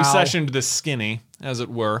 Wow. We sessioned this skinny, as it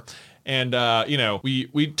were. And,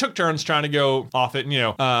 we took turns trying to go off it. And,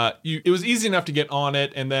 it was easy enough to get on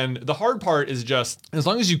it. And then the hard part is just as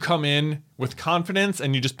long as you come in with confidence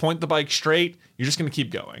and you just point the bike straight, you're just going to keep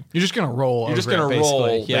going. You're just going to roll. You're just going to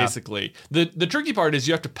roll, basically. The tricky part is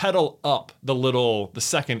you have to pedal up the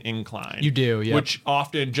second incline. You do, yeah. Which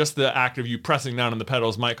often just the act of you pressing down on the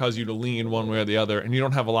pedals might cause you to lean one way or the other, and you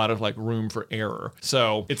don't have a lot of like room for error.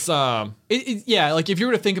 So it's like if you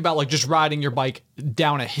were to think about like just riding your bike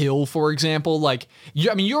down a hill, for example, like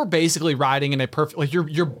you're basically riding in a perfect, like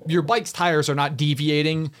your bike's tires are not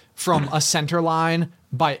deviating from a center line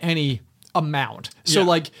by any amount. So Yeah.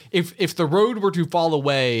 like if the road were to fall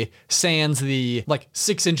away sans the like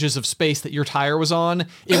 6 inches of space that your tire was on,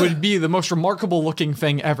 it would be the most remarkable looking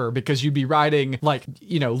thing ever, because you'd be riding like,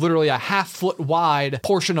 you know, literally a half-foot wide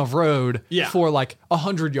portion of road Yeah. for like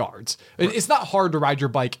 100 yards. It's not hard to ride your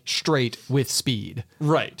bike straight with speed.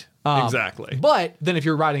 Right. Exactly. But then if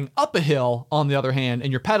you're riding up a hill, on the other hand,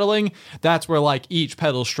 and you're pedaling, that's where like each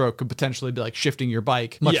pedal stroke could potentially be like shifting your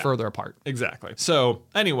bike much Yeah. further apart. Exactly. So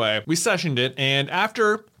anyway, we sessioned it, and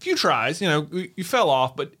after a few tries, you know, you fell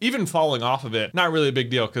off, but even falling off of it, not really a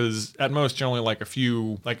big deal, because at most you're only like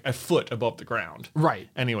a foot above the ground. Right.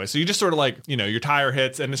 Anyway, so you just sort of like, you know, your tire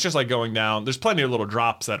hits, and it's just like going down. There's plenty of little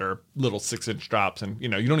drops that are little 6-inch drops, and you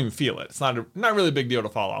know, you don't even feel it. It's not really a big deal to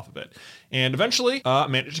fall off of it. And eventually,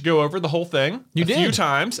 managed to go over the whole thing a few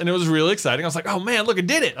times, and it was really exciting. I was like, "Oh man, look, I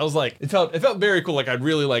did it!" I was like, it felt very cool. Like I'd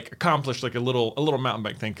really like accomplished like a little mountain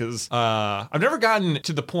bike thing, because I've never gotten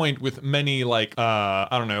to the point with many like I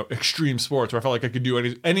don't know, extreme sports where I felt like I could do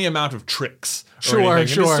any amount of tricks. Or anything. It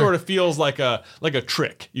just sort of feels like a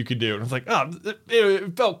trick you could do, and it's like, oh,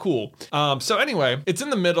 it felt cool. So anyway, it's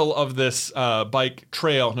in the middle of this bike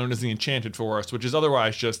trail known as the Enchanted Forest, which is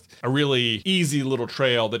otherwise just a really easy little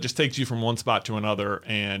trail that just takes you from one spot to another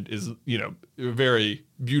and is, you know, very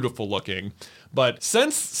beautiful looking. But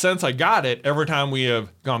since I got it, every time we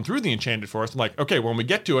have gone through the Enchanted Forest, I'm like, okay, when we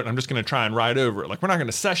get to it, I'm just going to try and ride over it. Like, we're not going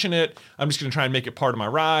to session it. I'm just going to try and make it part of my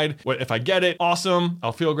ride. If I get it, awesome.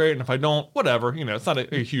 I'll feel great. And if I don't, whatever. You know, it's not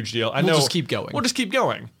a huge deal. We'll just keep going. We'll just keep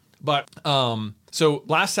going. But so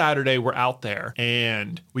last Saturday, we're out there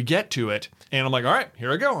and we get to it. And I'm like, all right,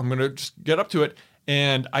 here I go. I'm going to just get up to it.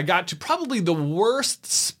 And I got to probably the worst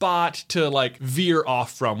spot to like veer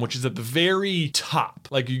off from, which is at the very top.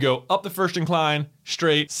 Like you go up the first incline,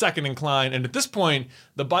 straight, second incline, and at this point,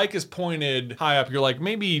 the bike is pointed high up. You're like,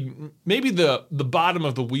 maybe the bottom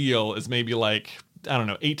of the wheel is maybe like, I don't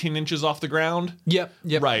know, 18 inches off the ground. Yep.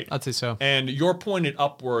 Right. I'd say so. And you're pointed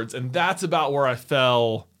upwards, and that's about where I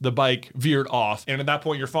fell. The bike veered off, and at that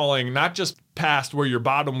point, you're falling not just past where your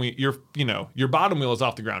bottom wheel, your bottom wheel is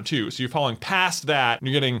off the ground too. So you're falling past that, and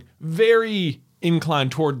you're getting very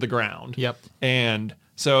inclined toward the ground. Yep. And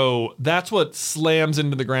so that's what slams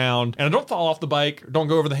into the ground. And I don't fall off the bike, don't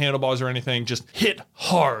go over the handlebars or anything, just hit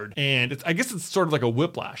hard. And I guess it's sort of like a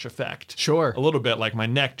whiplash effect. Sure. A little bit, like my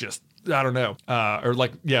neck just, I don't know. Or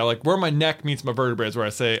like where my neck meets my vertebrae is where I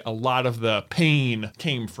say a lot of the pain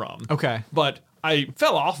came from. Okay. But I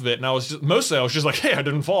fell off of it, and I was just like, hey, I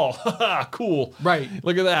didn't fall. Cool. Right.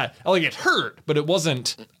 Look at that. Like, it hurt, but it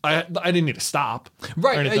wasn't, I didn't need to stop.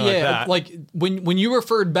 Right. Or anything like that. Like when you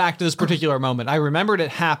referred back to this particular moment, I remembered it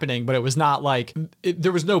happening, but it was not like,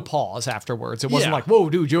 there was no pause afterwards. It wasn't Yeah. like, whoa,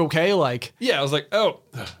 dude, you okay? Like, Yeah, I was like, oh,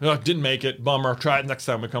 didn't make it. Bummer. Try it next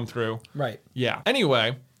time we come through. right. Yeah.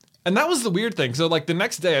 Anyway, and that was the weird thing. So, like, the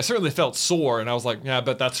next day, I certainly felt sore, and I was like, yeah, I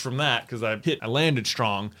bet that's from that, because I landed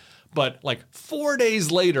strong. But like 4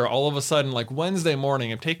 days later, all of a sudden, like Wednesday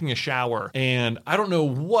morning, I'm taking a shower, and I don't know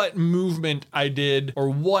what movement I did or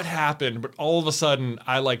what happened, but all of a sudden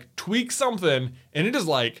I like tweak something, and it is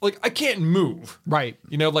like I can't move. Right.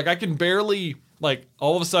 You know, like I can barely, like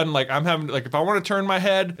all of a sudden, like I'm having, like if I want to turn my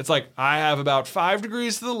head, it's like I have about 5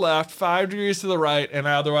 degrees to the left, 5 degrees to the right, and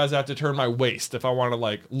I otherwise have to turn my waist if I want to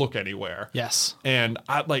like look anywhere. Yes. And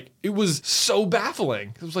I like, it was so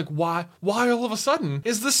baffling. It was like, why all of a sudden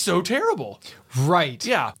is this so terrible? Right.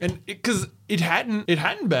 Yeah. And because it hadn't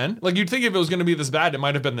been, like, you'd think if it was going to be this bad, it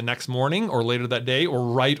might have been the next morning or later that day or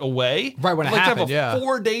right away. Right, when it like, happened, to have a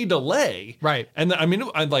 4-day delay. Right. And then, I mean,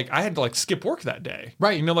 I had to like skip work that day.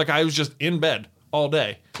 Right. You know, like I was just in bed all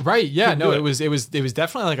day. Right. Yeah. Couldn't No, do it was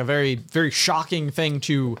definitely like a very, very shocking thing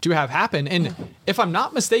to have happen. And if I'm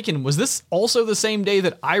not mistaken, was this also the same day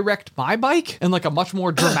that I wrecked my bike in like a much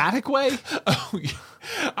more dramatic way? Oh,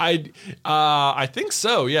 I think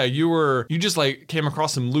so. Yeah, you just like came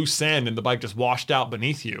across some loose sand and the bike just washed out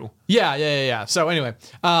beneath you. Yeah. So anyway,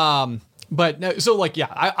 but no, so like, yeah,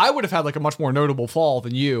 I would have had like a much more notable fall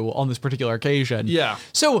than you on this particular occasion. Yeah.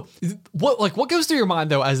 So what goes through your mind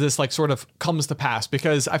though, as this like sort of comes to pass?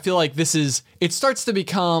 Because I feel like it starts to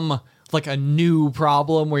become like a new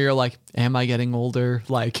problem where you're like, am I getting older?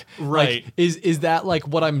 Like, right. Like, is that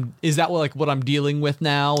what I'm dealing with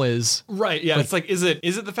now is right. Yeah. It's like, is it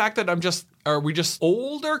the fact that are we just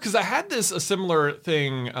older? Cause I had a similar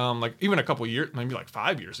thing, like even a couple years, maybe like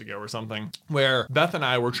 5 years ago or something, where Beth and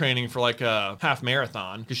I were training for like a half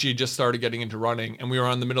marathon because she had just started getting into running, and we were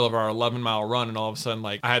in the middle of our 11-mile run, and all of a sudden,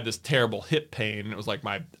 like, I had this terrible hip pain, and it was like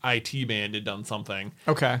my IT band had done something.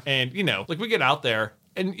 Okay. And you know, like we get out there,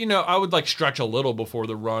 and I would like stretch a little before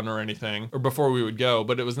the run or anything, or before we would go,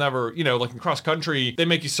 but it was never, like in cross country, they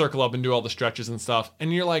make you circle up and do all the stretches and stuff,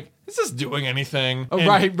 and you're like, is this doing anything? Oh,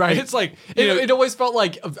 And right. It's like, It always felt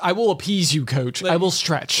like, I will appease you, coach. I will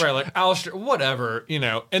stretch. Right, like whatever,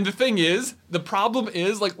 And the thing is, the problem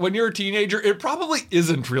is, like, when you're a teenager, it probably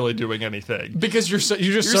isn't really doing anything. Because you're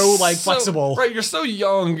just so flexible. Right, you're so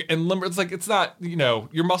young and limber. It's like, it's not,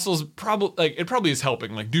 your muscles probably, like, it probably is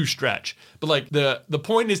helping, like, do stretch. But like the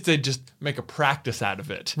point is to just make a practice out of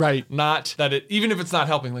it. Right. Not that even if it's not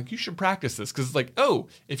helping, like, you should practice this, because it's like, oh,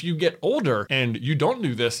 if you get older and you don't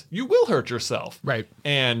do this, you will hurt yourself. Right.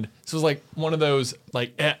 And so it's like one of those,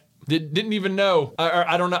 like, didn't even know.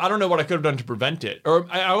 I don't know what I could have done to prevent it. Or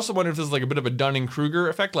I also wonder if this is like a bit of a Dunning-Kruger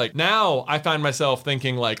effect. Like, now I find myself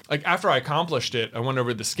thinking like after I accomplished it, I went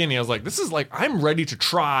over the skinny. I was like, this is like, I'm ready to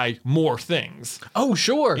try more things. Oh,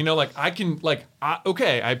 sure. Like, I can, like,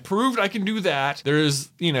 okay, I proved I can do that. There's,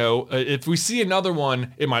 if we see another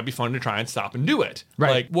one, it might be fun to try and stop and do it.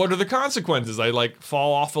 Right. Like, what are the consequences? I like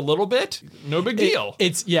fall off a little bit. No big deal.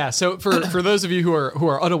 So for those of you who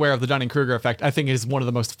are unaware of the Dunning-Kruger effect, I think it is one of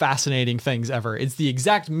the most fascinating things ever. It's the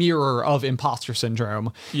exact mirror of imposter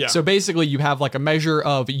syndrome. Yeah. So basically, you have like a measure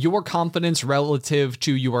of your confidence relative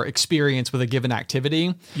to your experience with a given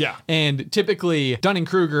activity. Yeah. And typically,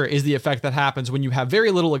 Dunning-Kruger is the effect that happens when you have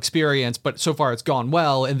very little experience, but so far it's gone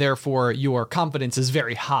well, and therefore your confidence is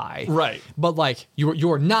very high. Right. But like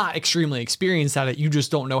you're not extremely experienced at it. You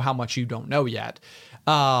just don't know how much you don't know yet.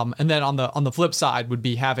 And then on the flip side would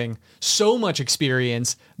be having so much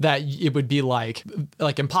experience that it would be like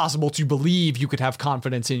impossible to believe you could have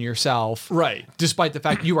confidence in yourself. Right. Despite the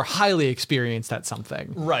fact you are highly experienced at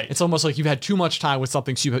something. Right. It's almost like you've had too much time with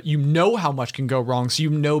something, so you know how much can go wrong, so you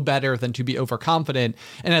know better than to be overconfident,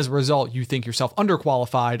 and as a result, you think yourself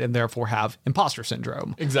underqualified and therefore have imposter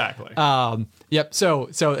syndrome. Exactly. Yep. So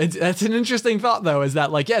that's an interesting thought, though, is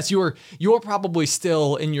that like, yes, you're probably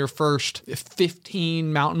still in your first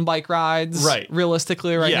 15 mountain bike rides, right,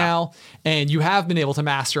 realistically right now, and you have been able to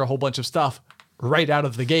master a whole bunch of stuff right out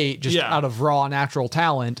of the gate, just out of raw natural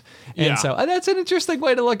talent. And so that's an interesting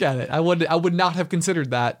way to look at it. I would not have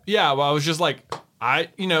considered that. Yeah. Well, I was just like,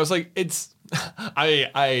 it's like,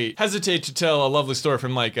 I hesitate to tell a lovely story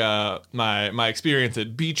from like my experience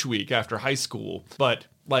at Beach Week after high school, but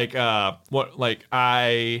like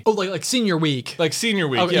like senior week. Like senior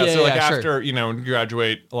week, oh, So like sure. after, when you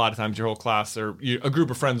graduate, a lot of times your whole class or a group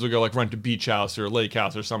of friends would go like rent a beach house or a lake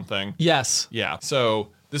house or something. Yes. Yeah.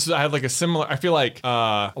 So I had like a similar, I feel like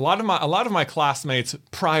a lot of my classmates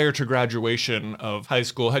prior to graduation of high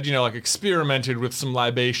school had, like experimented with some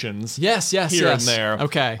libations. Yes. Here and there.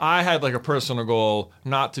 Okay. I had like a personal goal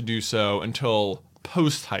not to do so until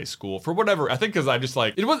post high school for whatever. I think because I just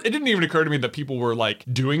like, it didn't even occur to me that people were like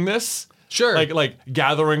doing this. Sure. Like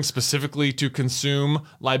gathering specifically to consume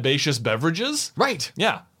libacious beverages. Right.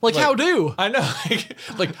 Yeah. Like how do? I know.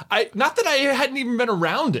 Not that I hadn't even been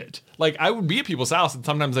around it. Like, I would be at people's house and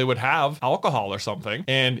sometimes they would have alcohol or something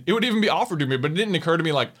and it would even be offered to me, but it didn't occur to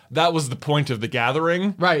me like that was the point of the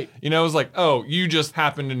gathering. Right. It was like, oh, you just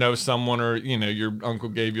happen to know someone or, your uncle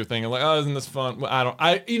gave you a thing and like, oh, isn't this fun? Well,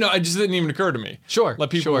 it just didn't even occur to me. Sure. Like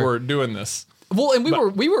people were doing this. Well, and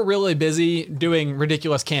we were really busy doing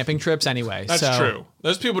ridiculous camping trips anyway. That's true.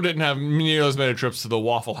 Those people didn't have nearly as many trips to the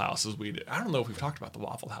Waffle House as we did. I don't know if we've talked about the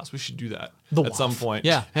Waffle House. We should do that at some point.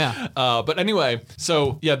 Yeah. But anyway,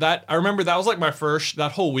 so yeah, I remember that was like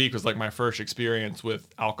that whole week was like my first experience with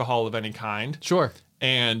alcohol of any kind. Sure.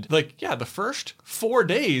 And like, yeah, the first 4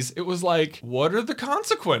 days, it was like, what are the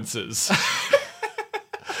consequences?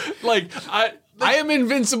 I am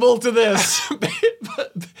invincible to this.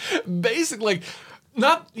 Basically,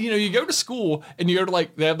 not, you go to school and you go to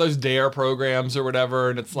like, they have those DARE programs or whatever.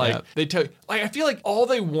 And it's like, they tell you, like, I feel like all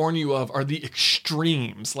they warn you of are the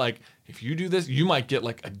extremes. Like, if you do this, you might get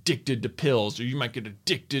like addicted to pills or you might get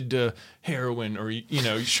addicted to heroin or,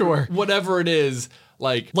 sure, whatever it is.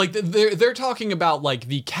 Like they're talking about like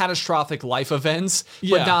the catastrophic life events,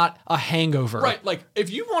 but not a hangover. Right. Like if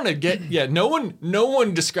you want to get, no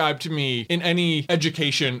one described to me in any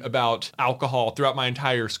education about alcohol throughout my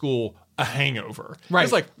entire school a hangover. Right.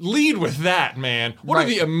 It's like, lead with that, man. What are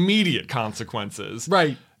the immediate consequences?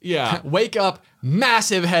 Right. Yeah. Wake up,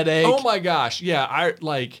 massive headache. Oh my gosh. Yeah. I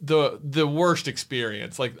like the worst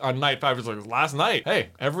experience. Like on night 5, it's like last night. Hey,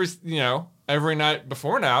 every night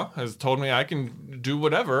before now has told me I can do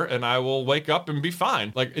whatever and I will wake up and be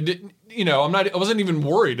fine. Like it I wasn't even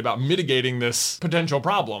worried about mitigating this potential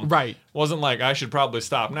problem. Right. It wasn't like I should probably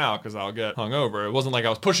stop now because I'll get hungover. It wasn't like I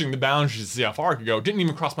was pushing the boundaries to see how far I could go. It didn't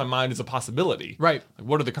even cross my mind as a possibility. Right. Like,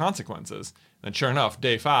 what are the consequences? And sure enough,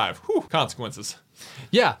 day 5, consequences.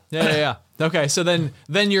 Yeah. Okay, so then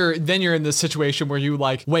you're in this situation where you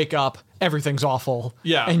like wake up, everything's awful.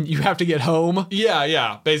 Yeah. And you have to get home.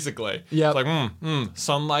 Yeah, basically. Yep. It's like,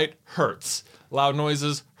 sunlight hurts. Loud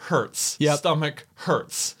noises hurts. Yep. Stomach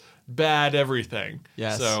hurts. Bad everything.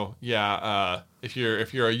 Yes. So if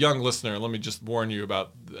you're a young listener, let me just warn you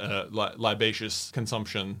about libacious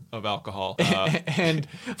consumption of alcohol. And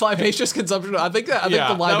libacious consumption. I think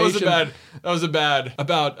the libation. that was a bad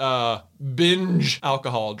about binge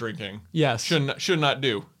alcohol drinking. Yes. Should not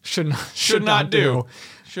do. Should not do.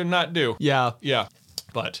 Should not do. Yeah. Yeah.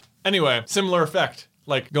 But anyway, similar effect.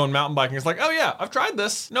 Like going mountain biking, it's like, oh yeah, I've tried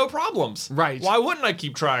this, no problems. Right. Why wouldn't I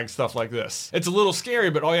keep trying stuff like this? It's a little scary,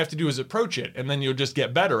 but all you have to do is approach it, and then you'll just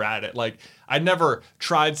get better at it. Like, I never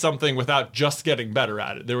tried something without just getting better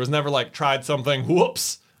at it. There was never like tried something,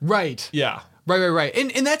 whoops. Right. Yeah. Right.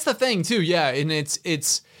 And that's the thing too. Yeah. And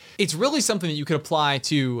it's really something that you could apply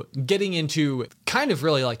to getting into kind of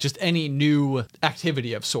really like just any new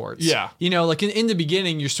activity of sorts. Yeah. Like in the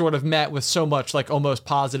beginning, you're sort of met with so much like almost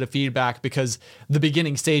positive feedback because the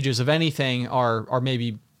beginning stages of anything are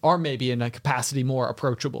maybe in a capacity more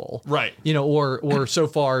approachable. Right. Or so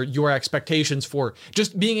far your expectations for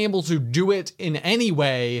just being able to do it in any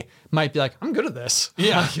way might be like, I'm good at this.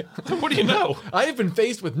 Yeah. What do you know? I have been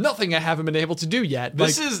faced with nothing I haven't been able to do yet.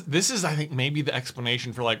 This is I think maybe the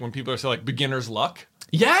explanation for like when people are saying like beginner's luck.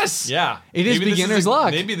 Yes. Yeah. It is beginner's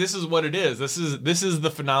luck. Maybe this is what it is. This is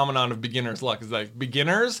the phenomenon of beginner's luck. Is like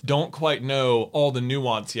beginners don't quite know all the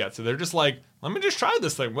nuance yet. So they're just like, let me just try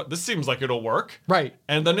this thing. This seems like it'll work. Right.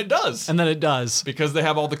 And then it does. Because they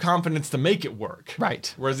have all the confidence to make it work.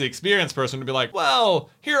 Right. Whereas the experienced person would be like,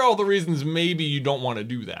 well, here are all the reasons maybe you don't want to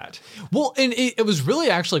do that. Well, and it was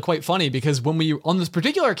really actually quite funny because on this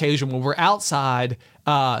particular occasion when we're outside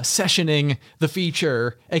sessioning the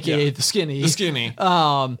feature, aka the skinny.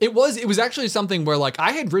 It was actually something where like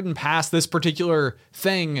I had ridden past this particular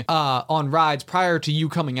thing on rides prior to you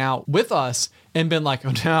coming out with us and been like,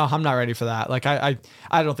 oh no, I'm not ready for that. Like I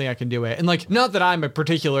don't think I can do it. And like, not that I'm a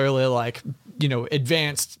particularly like,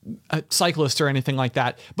 advanced cyclist or anything like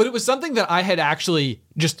that, but it was something that I had actually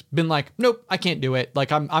just been like, nope, I can't do it.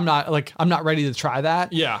 Like I'm not ready to try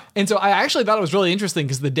that. Yeah. And so I actually thought it was really interesting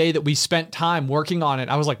because the day that we spent time working on it,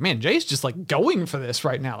 I was like, man, Jay's just like going for this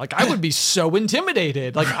right now. Like I would be so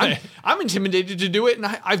intimidated. Like I'm intimidated to do it, and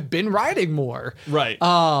I've been riding more. Right.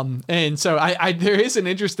 And so I there is an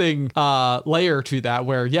interesting layer to that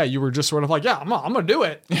where you were just sort of like, I'm gonna do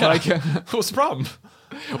it. Yeah. Like what's the problem?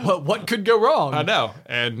 What could go wrong? I know.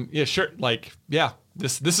 And yeah, sure. Like, yeah,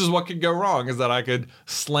 this is what could go wrong is that I could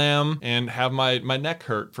slam and have my neck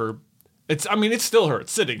hurt it still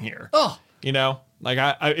hurts sitting here. Oh, like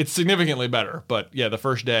it's significantly better. But yeah, the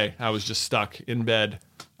first day I was just stuck in bed,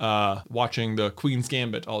 watching the Queen's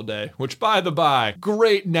Gambit all day, which by the by,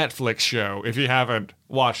 great Netflix show if you haven't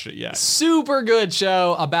watched it yet. Super good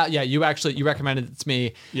show about, you recommended it to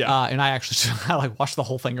me. Yeah. And I actually I watched the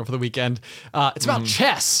whole thing over the weekend. It's about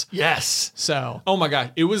chess. Yes. So. Oh my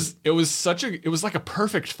God. It was like a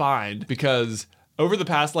perfect find because over the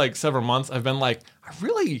past like several months, I've been like,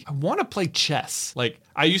 I want to play chess. Like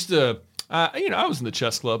I used to, I was in the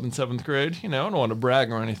chess club in 7th grade. I don't want to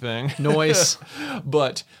brag or anything. Noise.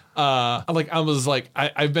 But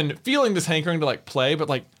I've been feeling this hankering to like play, but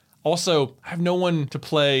like also I have no one to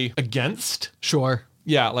play against. Sure.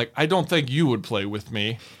 Yeah, like I don't think you would play with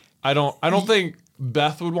me. I don't think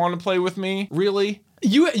Beth would want to play with me, really.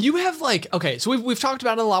 You have like, okay, so we've talked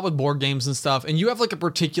about it a lot with board games and stuff, and you have like a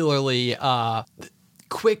particularly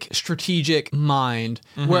quick strategic mind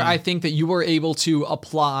where I think that you were able to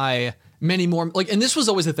apply many more, like, and this was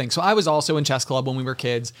always the thing. So I was also in chess club when we were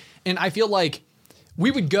kids, and I feel like we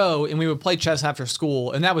would go and we would play chess after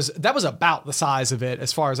school, and that was about the size of it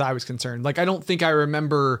as far as I was concerned. Like, I don't think I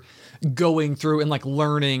remember going through and like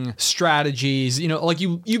learning strategies, like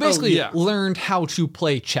you basically learned how to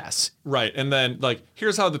play chess. Right. And then like,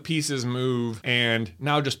 here's how the pieces move, and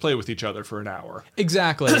now just play with each other for an hour.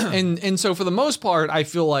 Exactly. and so for the most part, I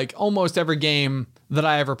feel like almost every game that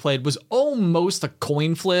I ever played was almost a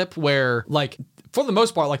coin flip where like, for the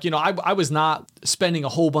most part, like, I was not spending a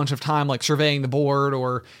whole bunch of time like surveying the board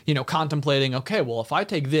or, contemplating, okay, well, if I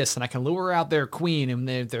take this and I can lure out their queen, and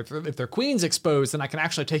if their queen's exposed, then I can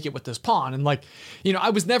actually take it with this pawn. And like, I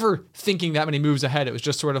was never thinking that many moves ahead. It was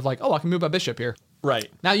just sort of like, oh, I can move my bishop here. Right.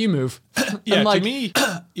 Now you move. Yeah, And, like, to me,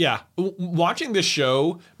 yeah, watching this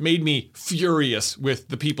show made me furious with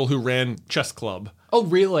the people who ran chess club. oh,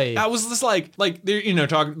 really? I was just like they're,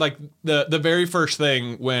 talking like the very first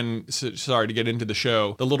thing when, sorry to get into the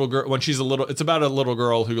show, the little girl, when she's it's about a little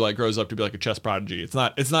girl who like grows up to be like a chess prodigy.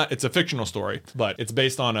 It's a fictional story, but it's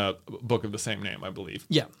based on a book of the same name, I believe.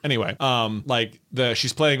 Yeah. Anyway,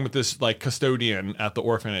 she's playing with this like custodian at the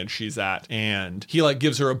orphanage she's at, and he like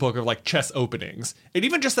gives her a book of like chess openings. And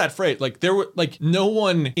even just that phrase, like there were like no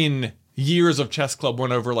one in years of chess club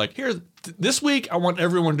went over like, this week I want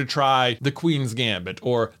everyone to try the Queen's Gambit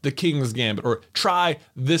or the King's Gambit, or try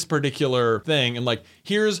this particular thing, and like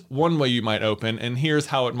here's one way you might open and here's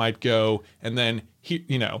how it might go, and then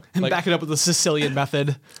And back it up with the Sicilian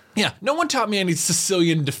method. Yeah, no one taught me any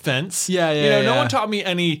Sicilian defense. Yeah, no one taught me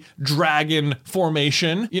any dragon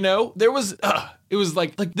formation. There was it was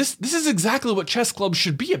like this is exactly what chess clubs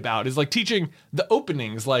should be about, is like teaching the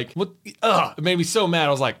openings. Like what it made me so mad.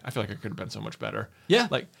 I was like, I feel like I could have been so much better. Yeah.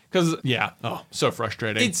 Like cuz so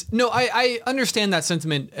frustrating. I understand that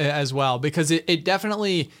sentiment as well, because it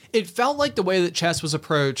definitely felt like the way that chess was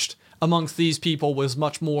approached amongst these people was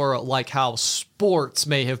much more like how sports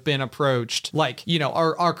may have been approached. Like,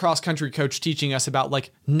 our cross-country coach teaching us about like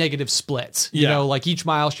negative splits, like each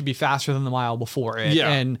mile should be faster than the mile before it. Yeah.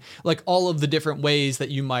 And like all of the different ways that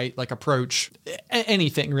you might like approach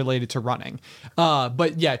anything related to running.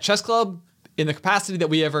 But yeah, chess club in the capacity that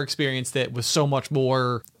we ever experienced it was so much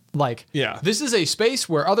more like, this is a space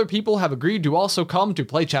where other people have agreed to also come to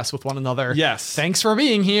play chess with one another. Yes. Thanks for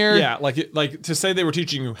being here. Yeah, like to say they were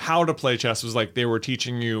teaching you how to play chess was like they were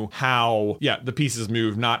teaching you how, the pieces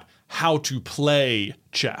move, not how to play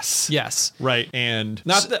chess. Yes. Right. And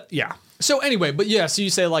not that, yeah. So anyway, but yeah, so you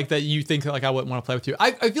say like that you think like I wouldn't want to play with you.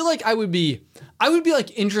 I feel like I would be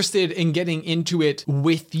like interested in getting into it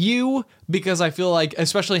with you, because I feel like,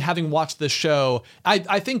 especially having watched the show,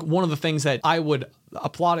 I think one of the things that I would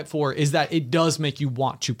applaud it for is that it does make you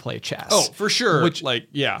want to play chess. Oh, for sure. Which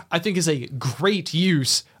I think is a great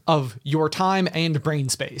use of your time and brain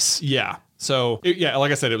space. Yeah. So,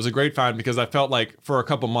 like I said, it was a great find, because I felt like for a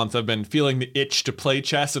couple months I've been feeling the itch to play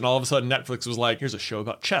chess, and all of a sudden Netflix was like, here's a show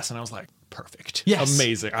about chess, and I was like, perfect. Yes.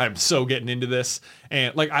 Amazing. I'm so getting into this.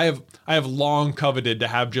 And like I have long coveted to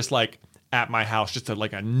have just like at my house just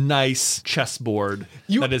a nice chessboard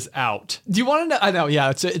that is out. Do you want to know? I know,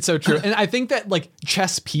 yeah, it's so true. And I think that like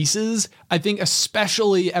chess pieces, I think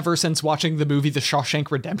especially ever since watching the movie The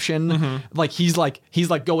Shawshank Redemption, like he's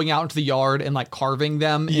going out into the yard and like carving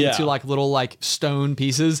them into like little like stone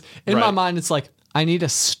pieces. In my mind, it's like, I need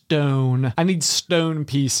stone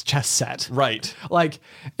piece chess set. Right. Like,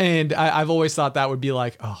 and I've always thought that would be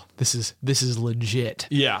like, oh, this is legit.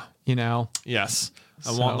 Yeah. Yes.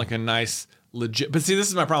 I want like a nice legit, but see, this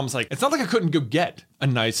is my problem. It's like, it's not like I couldn't go get a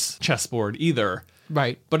nice chessboard either.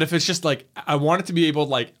 Right. But if it's just like, I want it to be able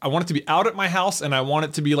to I want it to be out at my house, and I want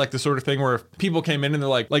it to be like the sort of thing where if people came in and they're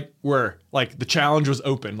like where like the challenge was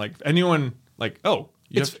open, like anyone like, oh,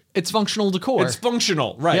 it's functional decor. It's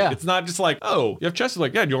functional, right? Yeah. It's not just like, oh, you have chess.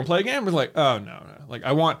 Like, yeah, do you want to play a game? It's like, oh no. Like,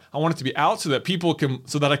 I want it to be out so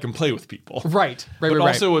that I can play with people. Right. But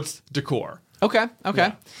also it's decor. Okay.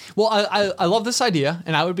 Yeah. Well, I love this idea,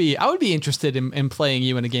 and I would be interested in playing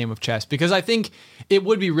you in a game of chess, because I think it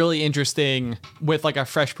would be really interesting with like a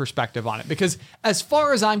fresh perspective on it. Because as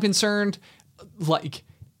far as I'm concerned, like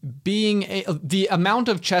the amount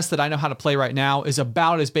of chess that I know how to play right now is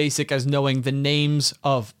about as basic as knowing the names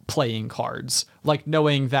of playing cards, like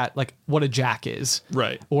knowing that like what a jack is,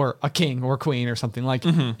 right, or a king or queen or something like.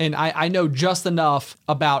 And I know just enough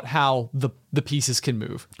about how the pieces can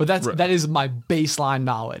move, but that is my baseline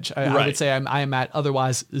knowledge. I would say I am at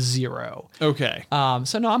otherwise zero. Okay.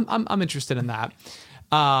 So no, I'm interested in that.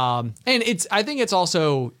 And I think it's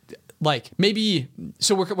also like maybe,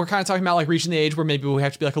 so we're kind of talking about like reaching the age where maybe we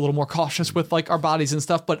have to be like a little more cautious with like our bodies and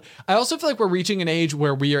stuff. But I also feel like we're reaching an age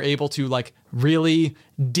where we are able to like really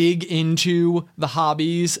dig into the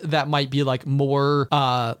hobbies that might be like more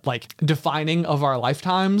like defining of our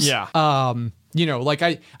lifetimes. Yeah. Like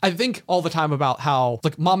I think all the time about how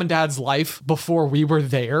like mom and dad's life before we were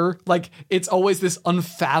there, like it's always this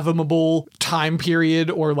unfathomable time period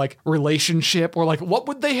or like relationship, or like what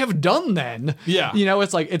would they have done then? Yeah.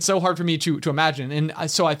 It's like, it's so hard for me to imagine. And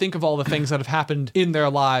so I think of all the things that have happened in their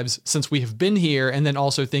lives since we have been here. And then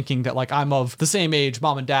also thinking that like I'm of the same age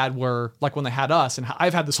mom and dad were like when they had us, and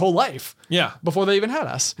I've had this whole life before they even had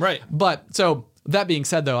us. Right. But so that being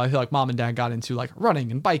said, though, I feel like mom and dad got into like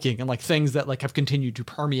running and biking and like things that like have continued to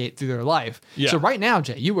permeate through their life. Yeah. So right now,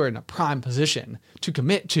 Jay, you were in a prime position to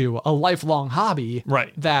commit to a lifelong hobby.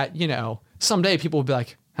 Right. That, someday people will be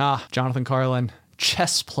like, Jonathan Carlin,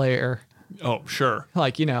 chess player. Oh, sure.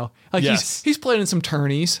 Like, you know, like Yes. he's played in some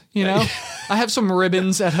tourneys, you know? I have some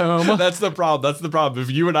ribbons at home. That's the problem. If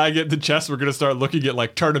you and I get into chess, we're going to start looking at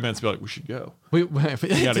like tournaments. Be like, we should go. It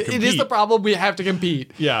is compete. the problem. We have to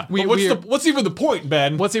compete. Yeah. We, But what's even the point,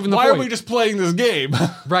 Ben? What's even the Why point? are we just playing this game?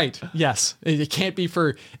 Right. Yes. It can't be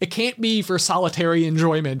for solitary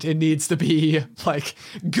enjoyment. It needs to be like,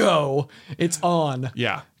 go. It's on.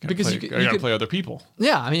 Yeah. Because you you gotta could- play other people.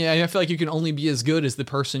 Yeah. I mean, I feel like you can only be as good as the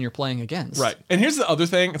person you're playing against. Right. And here's the other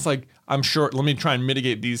thing. It's like, I'm sure, let me try and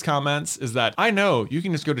mitigate these comments, is that I know you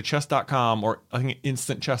can just go to chess.com or I think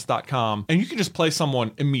instantchess.com and you can just play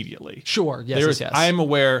someone immediately. Sure. Yes. I am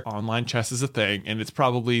aware online chess is a thing and it's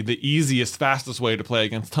probably the easiest, fastest way to play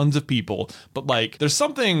against tons of people. But like, there's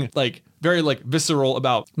something like very like visceral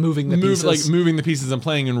about Moving the pieces. like moving the pieces and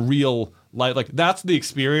playing in real life. Like that's the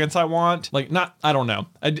experience I want. Like I don't know.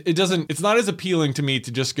 It's not as appealing to me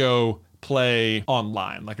to just go play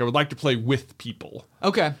online. Like I would like to play with people.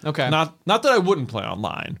 Okay. Not that I wouldn't play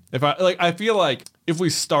online. I feel like if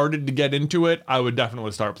we started to get into it, I would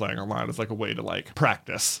definitely start playing online as like a way to like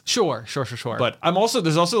practice. Sure. But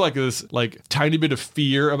there's also like this like tiny bit of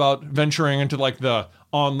fear about venturing into like the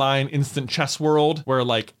online instant chess world where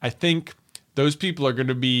like I think those people are going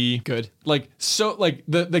to be Good. Like so like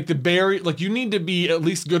the barrier, like you need to be at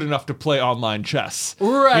least good enough to play online chess.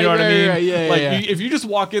 Right, You know what I right, mean? right, yeah, like yeah. if you just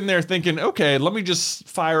walk in there thinking, okay, let me just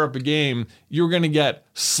fire up a game, you're going to get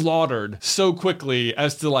slaughtered so quickly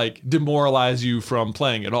as to like demoralize you from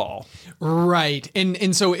playing at all. Right.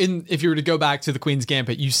 And so if you were to go back to the Queen's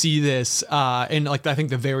Gambit, you see this in like I think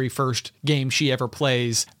the very first game she ever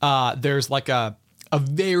plays, there's like a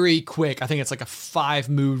very quick, I think it's like a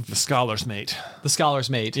 5-move, The Scholar's Mate. the Scholar's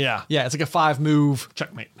Mate. Yeah. Yeah, it's like a 5-move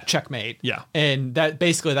Checkmate. Yeah. And that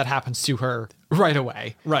basically that happens to her right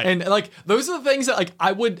away. Right. And like those are the things that like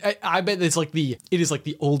I bet it is like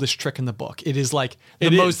the oldest trick in the book. It is like the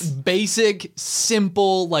It most is. basic,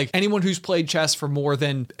 simple, like anyone who's played chess for more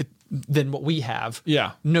than what we have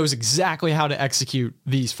Yeah. knows exactly how to execute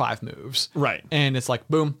these 5 moves. Right. And it's like,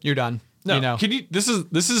 boom, you're done. No, You know? this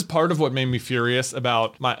is part of what made me furious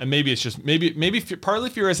about and maybe it's just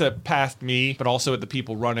partly furious at past me, but also at the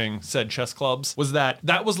people running said chess clubs, was that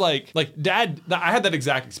was like Dad. I had that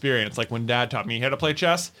exact experience. Like when Dad taught me how to play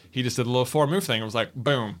chess, he just did a little 4-move thing. It was like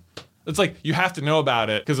boom. It's like you have to know about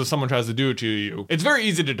it because if someone tries to do it to you, it's very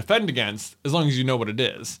easy to defend against as long as you know what it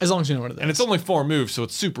is. As long as you know what it is. And it's only 4 moves, so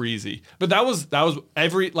it's super easy. But that was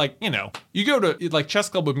every, like, you know, you go to like chess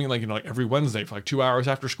club with me, like, you know, like every Wednesday for like 2 hours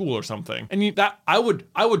after school or something. And I would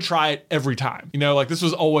try it every time. You know, like this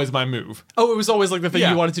was always my move. Oh, it was always like the thing Yeah.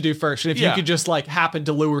 you wanted to do first. And if Yeah. you could just like happen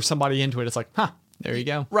to lure somebody into it, it's like, huh, there you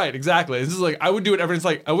go. Right, exactly. This is like I would do it every. It's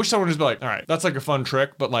like I wish someone would just be like, all right, that's like a fun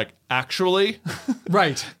trick, but like actually,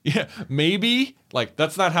 Right. yeah, maybe like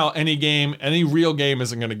that's not how any real game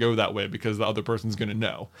isn't going to go that way because the other person's going to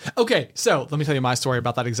know. Okay, so let me tell you my story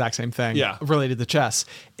about that exact same thing. Yeah. Related to chess.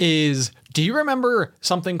 Do you remember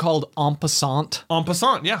something called en passant? En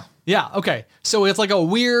passant, yeah. Yeah, okay. So it's like a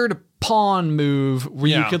weird pawn move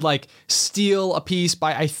where you Yeah. could like steal a piece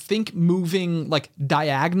by, I think, moving like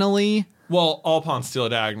diagonally. Well, all pawns steal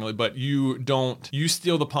diagonally, but you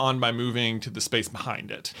steal the pawn by moving to the space behind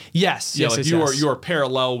it. Yes, Yeah, yes, like yes, you are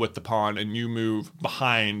parallel with the pawn and you move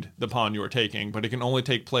behind the pawn you are taking, but it can only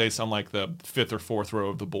take place on like the 5th or 4th row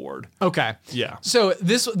of the board. Okay. Yeah. So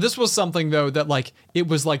this was something though that like it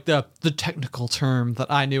was like the technical term that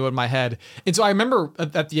I knew in my head. And so I remember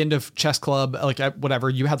at the end of chess club, like at whatever,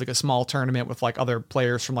 you had like a small tournament with like other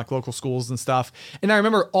players from like local schools and stuff. And I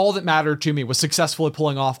remember all that mattered to me was successfully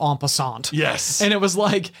pulling off en passant. Yes. And it was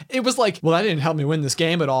like, well, that didn't help me win this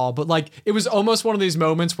game at all. But like, it was almost one of these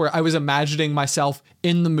moments where I was imagining myself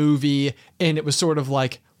in the movie and it was sort of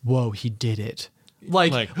like, whoa, he did it.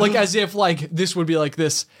 Like as if like this would be like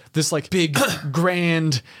this like big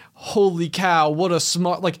grand, holy cow, what a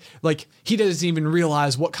smart, like he doesn't even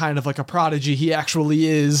realize what kind of like a prodigy he actually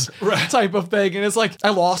is, Right. type of thing. And it's like, I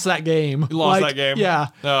lost that game. You lost Like, that game? Yeah.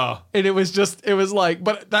 Oh. And it was like,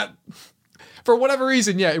 but that, for whatever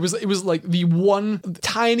reason, yeah, it was like the one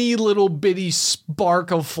tiny little bitty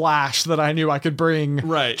spark of flash that I knew I could bring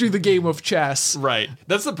Right. to the game of chess. Right.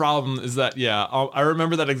 That's the problem is that, yeah, I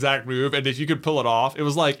remember that exact move. And if you could pull it off, it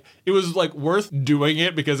was like worth doing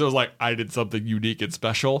it because it was like, I did something unique and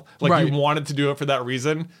special. Like Right. you wanted to do it for that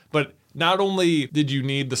reason. But not only did you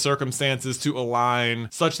need the circumstances to align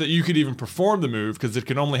such that you could even perform the move, because it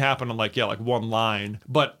can only happen on like one line,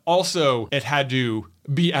 but also it had to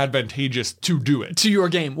be advantageous to do it. To your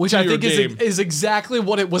game, which I your think game. is exactly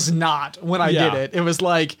what it was not when I Yeah. did it. It was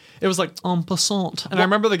like en passant. And I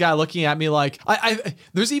remember the guy looking at me like,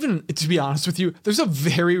 there's even, to be honest with you, there's a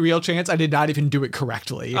very real chance I did not even do it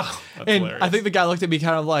correctly. Oh, that's and hilarious. I think the guy looked at me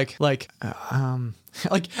kind of like,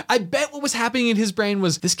 I bet what was happening in his brain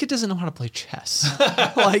was, this kid doesn't know how to play chess.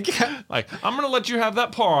 like, Like, I'm going to let you have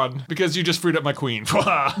that pawn because you just freed up my queen.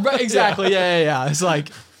 right, exactly. Yeah. It's like,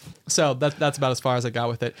 so that's about as far as I got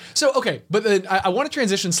with it. So, okay, but then I want to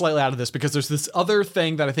transition slightly out of this because there's this other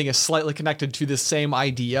thing that I think is slightly connected to this same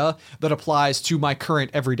idea that applies to my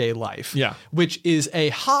current everyday life. Yeah. Which is a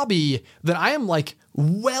hobby that I am like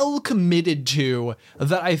well committed to,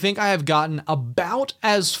 that I think I have gotten about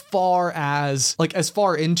as far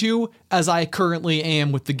into as I currently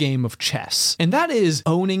am with the game of chess. And that is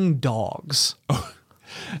owning dogs.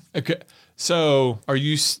 Okay. So, are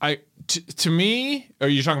you to me, are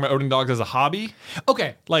you talking about owning dogs as a hobby?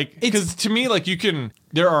 Okay. Like, because to me, like,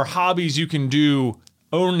 there are hobbies you can do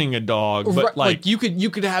owning a dog, but Right, like you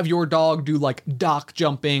could have your dog do like dock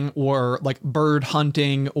jumping or like bird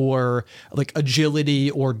hunting or like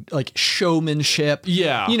agility or like showmanship.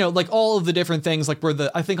 Yeah. You know, like all of the different things, like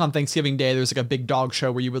I think on Thanksgiving Day there's like a big dog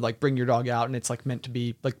show where you would like bring your dog out and it's like meant to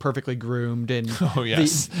be like perfectly groomed and Oh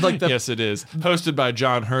yes, yes it is. Hosted by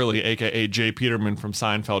John Hurley, aka Jay Peterman from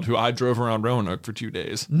Seinfeld, who I drove around Roanoke for 2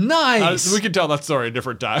 days. Nice. We could tell that story a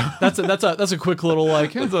different time. That's a quick little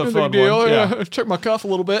like That's a no big fun deal. one, yeah. Check my cuff a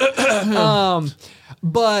little bit.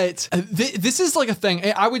 But this is like a thing.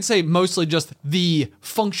 I would say mostly just the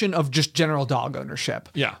function of just general dog ownership.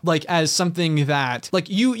 Yeah. Like as something that like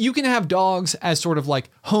you can have dogs as sort of like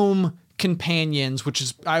home companions, which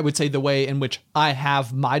is I would say the way in which I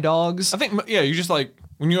have my dogs. I think you just like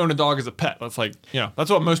when you own a dog as a pet. That's like that's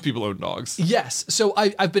what most people own dogs. Yes. So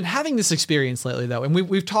I've been having this experience lately though, and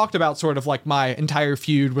we've talked about sort of like my entire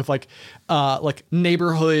feud with like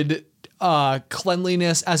neighborhood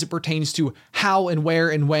cleanliness as it pertains to how and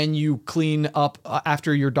where and when you clean up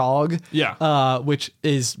after your dog. Yeah. Which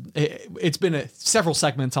is, it's been several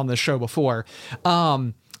segments on this show before.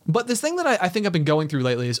 But this thing that I think I've been going through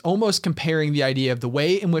lately is almost comparing the idea of the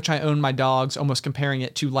way in which I own my dogs, almost comparing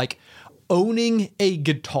it to like owning a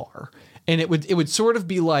guitar. And it would sort of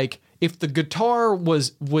be like if the guitar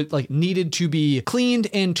would like needed to be cleaned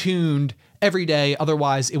and tuned every day,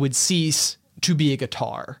 otherwise it would cease to be a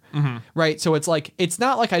guitar, right? So it's like, it's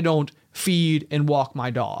not like I don't feed and walk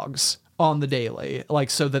my dogs on the daily,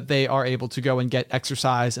 like so that they are able to go and get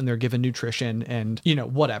exercise and they're given nutrition and,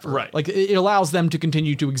 whatever. Right. Like it allows them to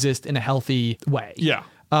continue to exist in a healthy way. Yeah.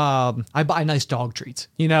 I buy nice dog treats,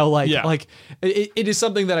 like it is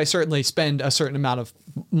something that I certainly spend a certain amount of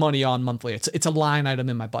money on monthly. It's a line item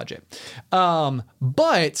in my budget.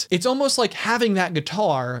 But it's almost like having that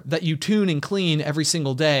guitar that you tune and clean every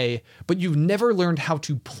single day, but you've never learned how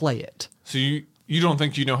to play it. So you don't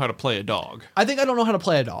think you know how to play a dog? I think I don't know how to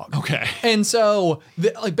play a dog. Okay. And so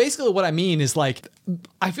like basically what I mean is like,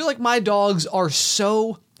 I feel like my dogs are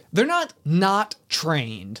they're not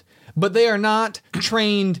trained, but they are not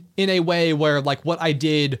trained in a way where like what I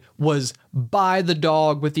did was buy the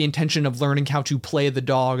dog with the intention of learning how to play the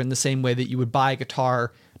dog in the same way that you would buy a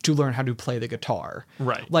guitar to learn how to play the guitar.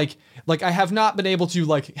 Right. Like I have not been able to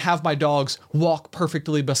like have my dogs walk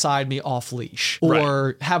perfectly beside me off leash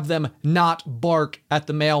or have them not bark at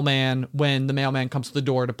the mailman when the mailman comes to the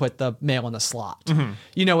door to put the mail in the slot.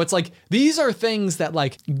 It's like these are things that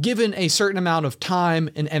like given a certain amount of time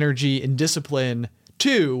and energy and discipline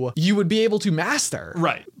you would be able to master.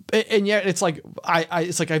 Right. And yet it's like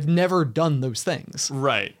it's like I've never done those things.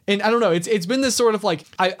 Right. And I don't know, it's been this sort of like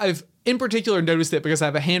I've in particular noticed it because I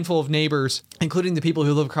have a handful of neighbors, including the people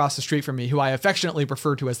who live across the street from me, who I affectionately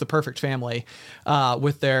refer to as the perfect family,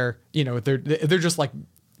 with their, they're just like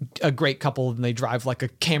a great couple and they drive like a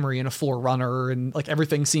Camry and a 4Runner and like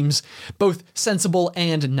everything seems both sensible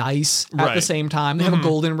and nice at the same time. They have a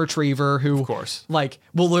golden retriever who of course like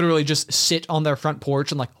will literally just sit on their front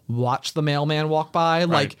porch and like watch the mailman walk by. Right.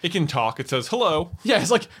 Like it can talk. It says hello. Yeah, it's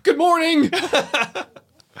like good morning.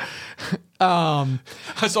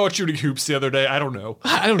 I saw it shooting hoops the other day. I don't know.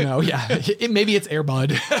 Yeah, maybe it's Air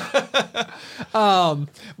Bud. But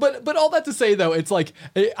all that to say though, it's like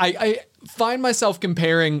find myself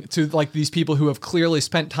comparing to like these people who have clearly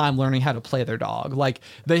spent time learning how to play their dog. Like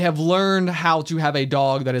they have learned how to have a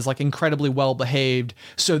dog that is like incredibly well behaved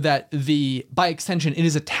so that by extension, it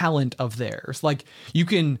is a talent of theirs. Like you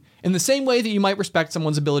can, in the same way that you might respect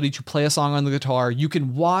someone's ability to play a song on the guitar, you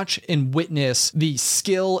can watch and witness the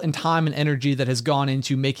skill and time and energy that has gone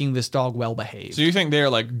into making this dog well behaved. So you think they're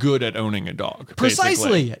like good at owning a dog?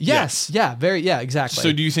 Precisely. Basically. Yes. Yeah. Exactly.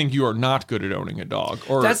 So do you think you are not good at owning a dog?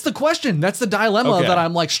 Or that's the question. That's the dilemma Okay. that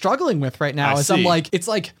I'm like struggling with right now. I Is I'm see. like,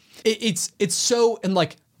 it's so, and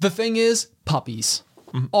like the thing is, puppies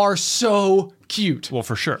are so cute. well,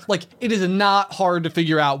 for sure. Like it is not hard to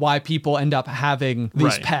figure out why people end up having these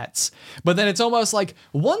Right. pets. But then it's almost like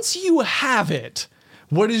once you have it,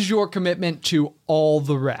 what is your commitment to all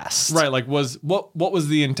the rest? Right, like what was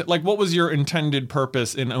the what was your intended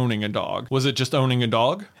purpose in owning a dog? Was it just owning a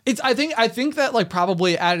dog? I think that like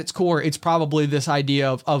probably at its core, it's probably this idea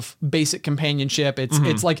of basic companionship.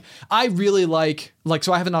 It's like I really like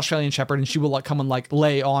so I have an Australian Shepherd and she will like come and like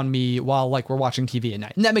lay on me while like we're watching TV at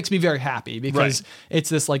night. And that makes me very happy because it's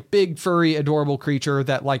this like big furry adorable creature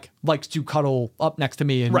that like likes to cuddle up next to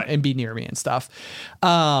me and be near me and stuff.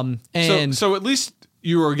 And So at least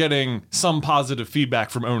you are getting some positive feedback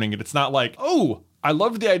from owning it. It's not like, oh, I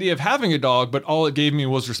loved the idea of having a dog, but all it gave me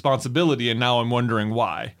was responsibility, and now I'm wondering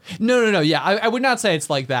why. No. Yeah, I would not say it's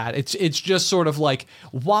like that. It's just sort of like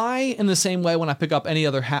why, in the same way when I pick up any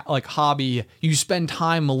other like hobby, you spend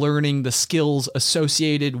time learning the skills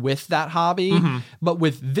associated with that hobby. But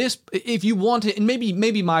with this, if you want to, and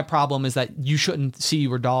maybe my problem is that you shouldn't see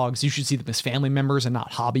your dogs. You should see them as family members and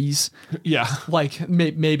not hobbies. Yeah. Like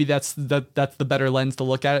maybe that's the better lens to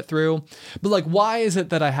look at it through. But like, why is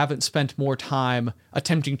it that I haven't spent more time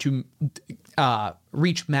attempting to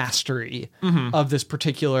reach mastery of this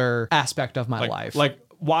particular aspect of my life? Like,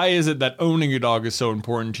 why is it that owning a dog is so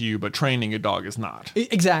important to you, but training a dog is not?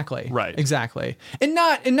 Exactly. Right. Exactly. And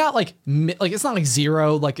not like it's not like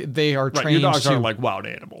zero. Like they are Right, trained. your dogs to, aren't like wild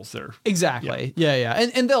animals. They're Exactly. Yeah.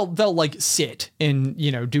 And they'll like sit and,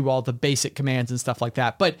 do all the basic commands and stuff like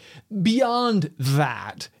that. But beyond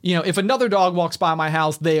that, if another dog walks by my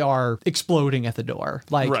house, they are exploding at the door.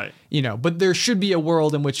 Like, Right. But there should be a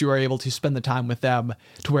world in which you are able to spend the time with them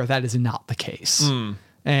to where that is not the case.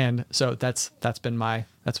 And so that's been my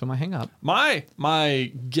hang up.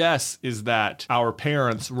 My guess is that our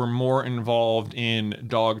parents were more involved in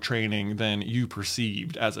dog training than you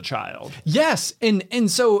perceived as a child. Yes, and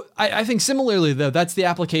so I think similarly though, that's the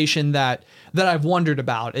application that I've wondered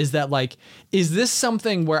about is that like, is this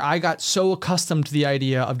something where I got so accustomed to the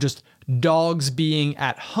idea of just dogs being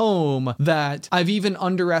at home that I've even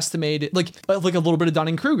underestimated like a little bit of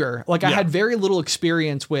Dunning-Kruger. Like I had very little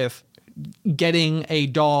experience with getting a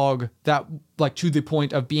dog that like to the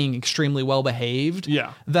point of being extremely well behaved.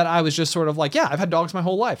 Yeah. That I was just sort of like, I've had dogs my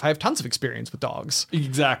whole life. I have tons of experience with dogs.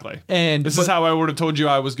 Exactly. And this is how I would have told you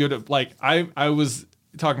I was good at, like, I was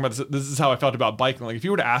talking about this is how I felt about biking. Like if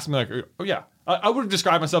you were to ask me like, oh yeah, I would have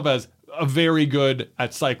described myself as a very good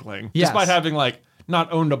at cycling. Yes. Despite having like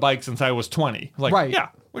not owned a bike since I was 20. Like, Right. yeah,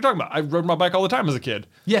 what are you talking about? I rode my bike all the time as a kid.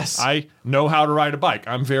 Yes. I know how to ride a bike.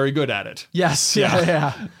 I'm very good at it. Yes.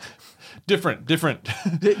 Yeah. Different Different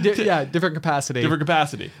capacity. different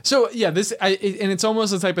capacity. So yeah, and it's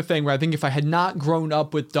almost the type of thing where I think if I had not grown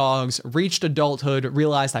up with dogs, reached adulthood,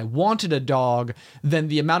 realized I wanted a dog, then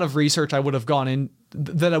the amount of research I would have gone in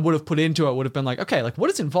that I would have put into it would have been like, okay, like what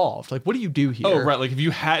is involved? Like what do you do here? Oh, right. Like if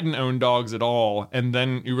you hadn't owned dogs at all, and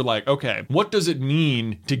then you were like, okay, what does it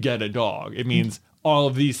mean to get a dog? It means all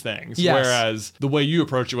of these things. Yes. Whereas the way you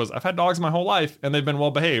approach it was, I've had dogs my whole life and they've been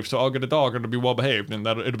well behaved, so I'll get a dog and it'll be well behaved and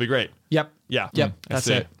it'll be great. Yep. Yeah. Yep. I That's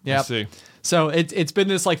see. it. I Yep. see. So it's been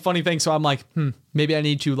this like funny thing. So I'm like, maybe I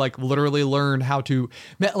need to like literally learn how to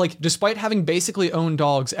like, despite having basically owned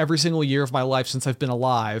dogs every single year of my life since I've been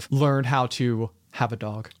alive, learn how to have a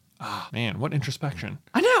dog. Oh, man, what introspection.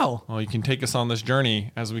 I know. Well, you can take us on this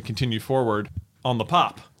journey as we continue forward on the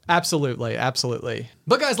pop. Absolutely.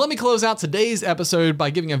 But guys, let me close out today's episode by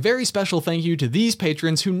giving a very special thank you to these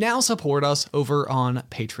patrons who now support us over on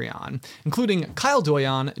Patreon, including Kyle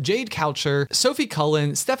Doyon, Jade Coucher, Sophie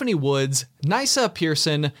Cullen, Stephanie Woods, Nisa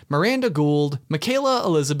Pearson, Miranda Gould, Michaela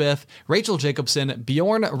Elizabeth, Rachel Jacobson,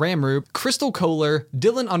 Bjorn Ramrup, Crystal Kohler,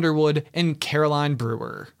 Dylan Underwood, and Caroline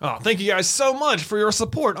Brewer. Oh, thank you guys so much for your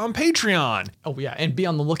support on Patreon. Oh yeah, and be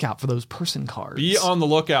on the lookout for those person cards. Be on the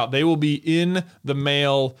lookout. They will be in the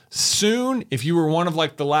mail soon. If you were one of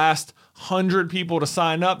like the last 100 people to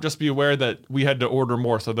sign up, just be aware that we had to order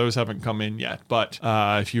more, so those haven't come in yet. But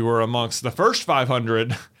if you were amongst the first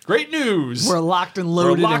 500, Great news. We're locked and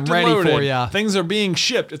loaded and ready for you. Things are being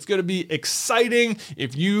shipped. It's going to be exciting.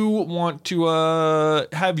 If you want to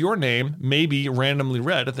have your name maybe randomly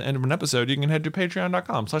read at the end of an episode, you can head to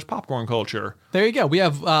patreon.com/popcornculture. There you go. We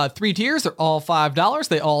have 3 tiers. They're all $5.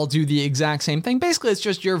 They all do the exact same thing. Basically, it's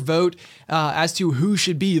just your vote as to who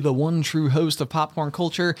should be the one true host of Popcorn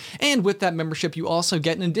Culture. And with that membership, you also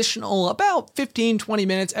get an additional about 15-20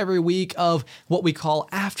 minutes every week of what we call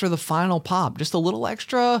After the Final Pop. Just a little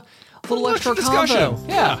extra discussion. convo.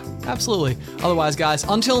 Yeah, absolutely. Otherwise, guys,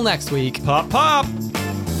 until next week. Pop, pop.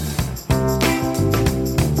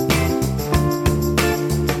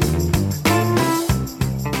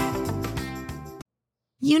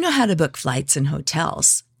 You know how to book flights and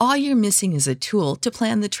hotels. All you're missing is a tool to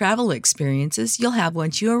plan the travel experiences you'll have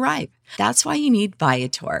once you arrive. That's why you need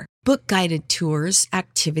Viator. Book guided tours,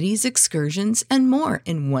 activities, excursions, and more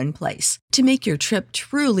in one place to make your trip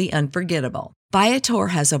truly unforgettable. Viator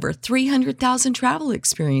has over 300,000 travel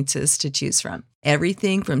experiences to choose from.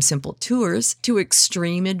 Everything from simple tours to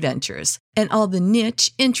extreme adventures and all the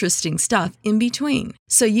niche, interesting stuff in between.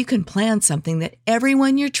 So you can plan something that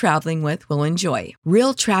everyone you're traveling with will enjoy.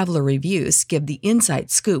 Real traveler reviews give the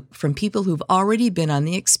inside scoop from people who've already been on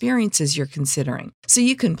the experiences you're considering. So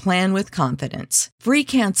you can plan with confidence. Free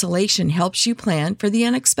cancellation helps you plan for the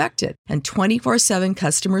unexpected. And 24/7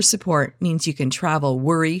 customer support means you can travel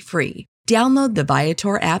worry-free. Download the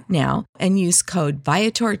Viator app now and use code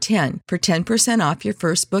Viator10 for 10% off your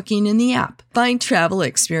first booking in the app. Find travel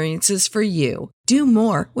experiences for you. Do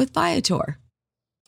more with Viator.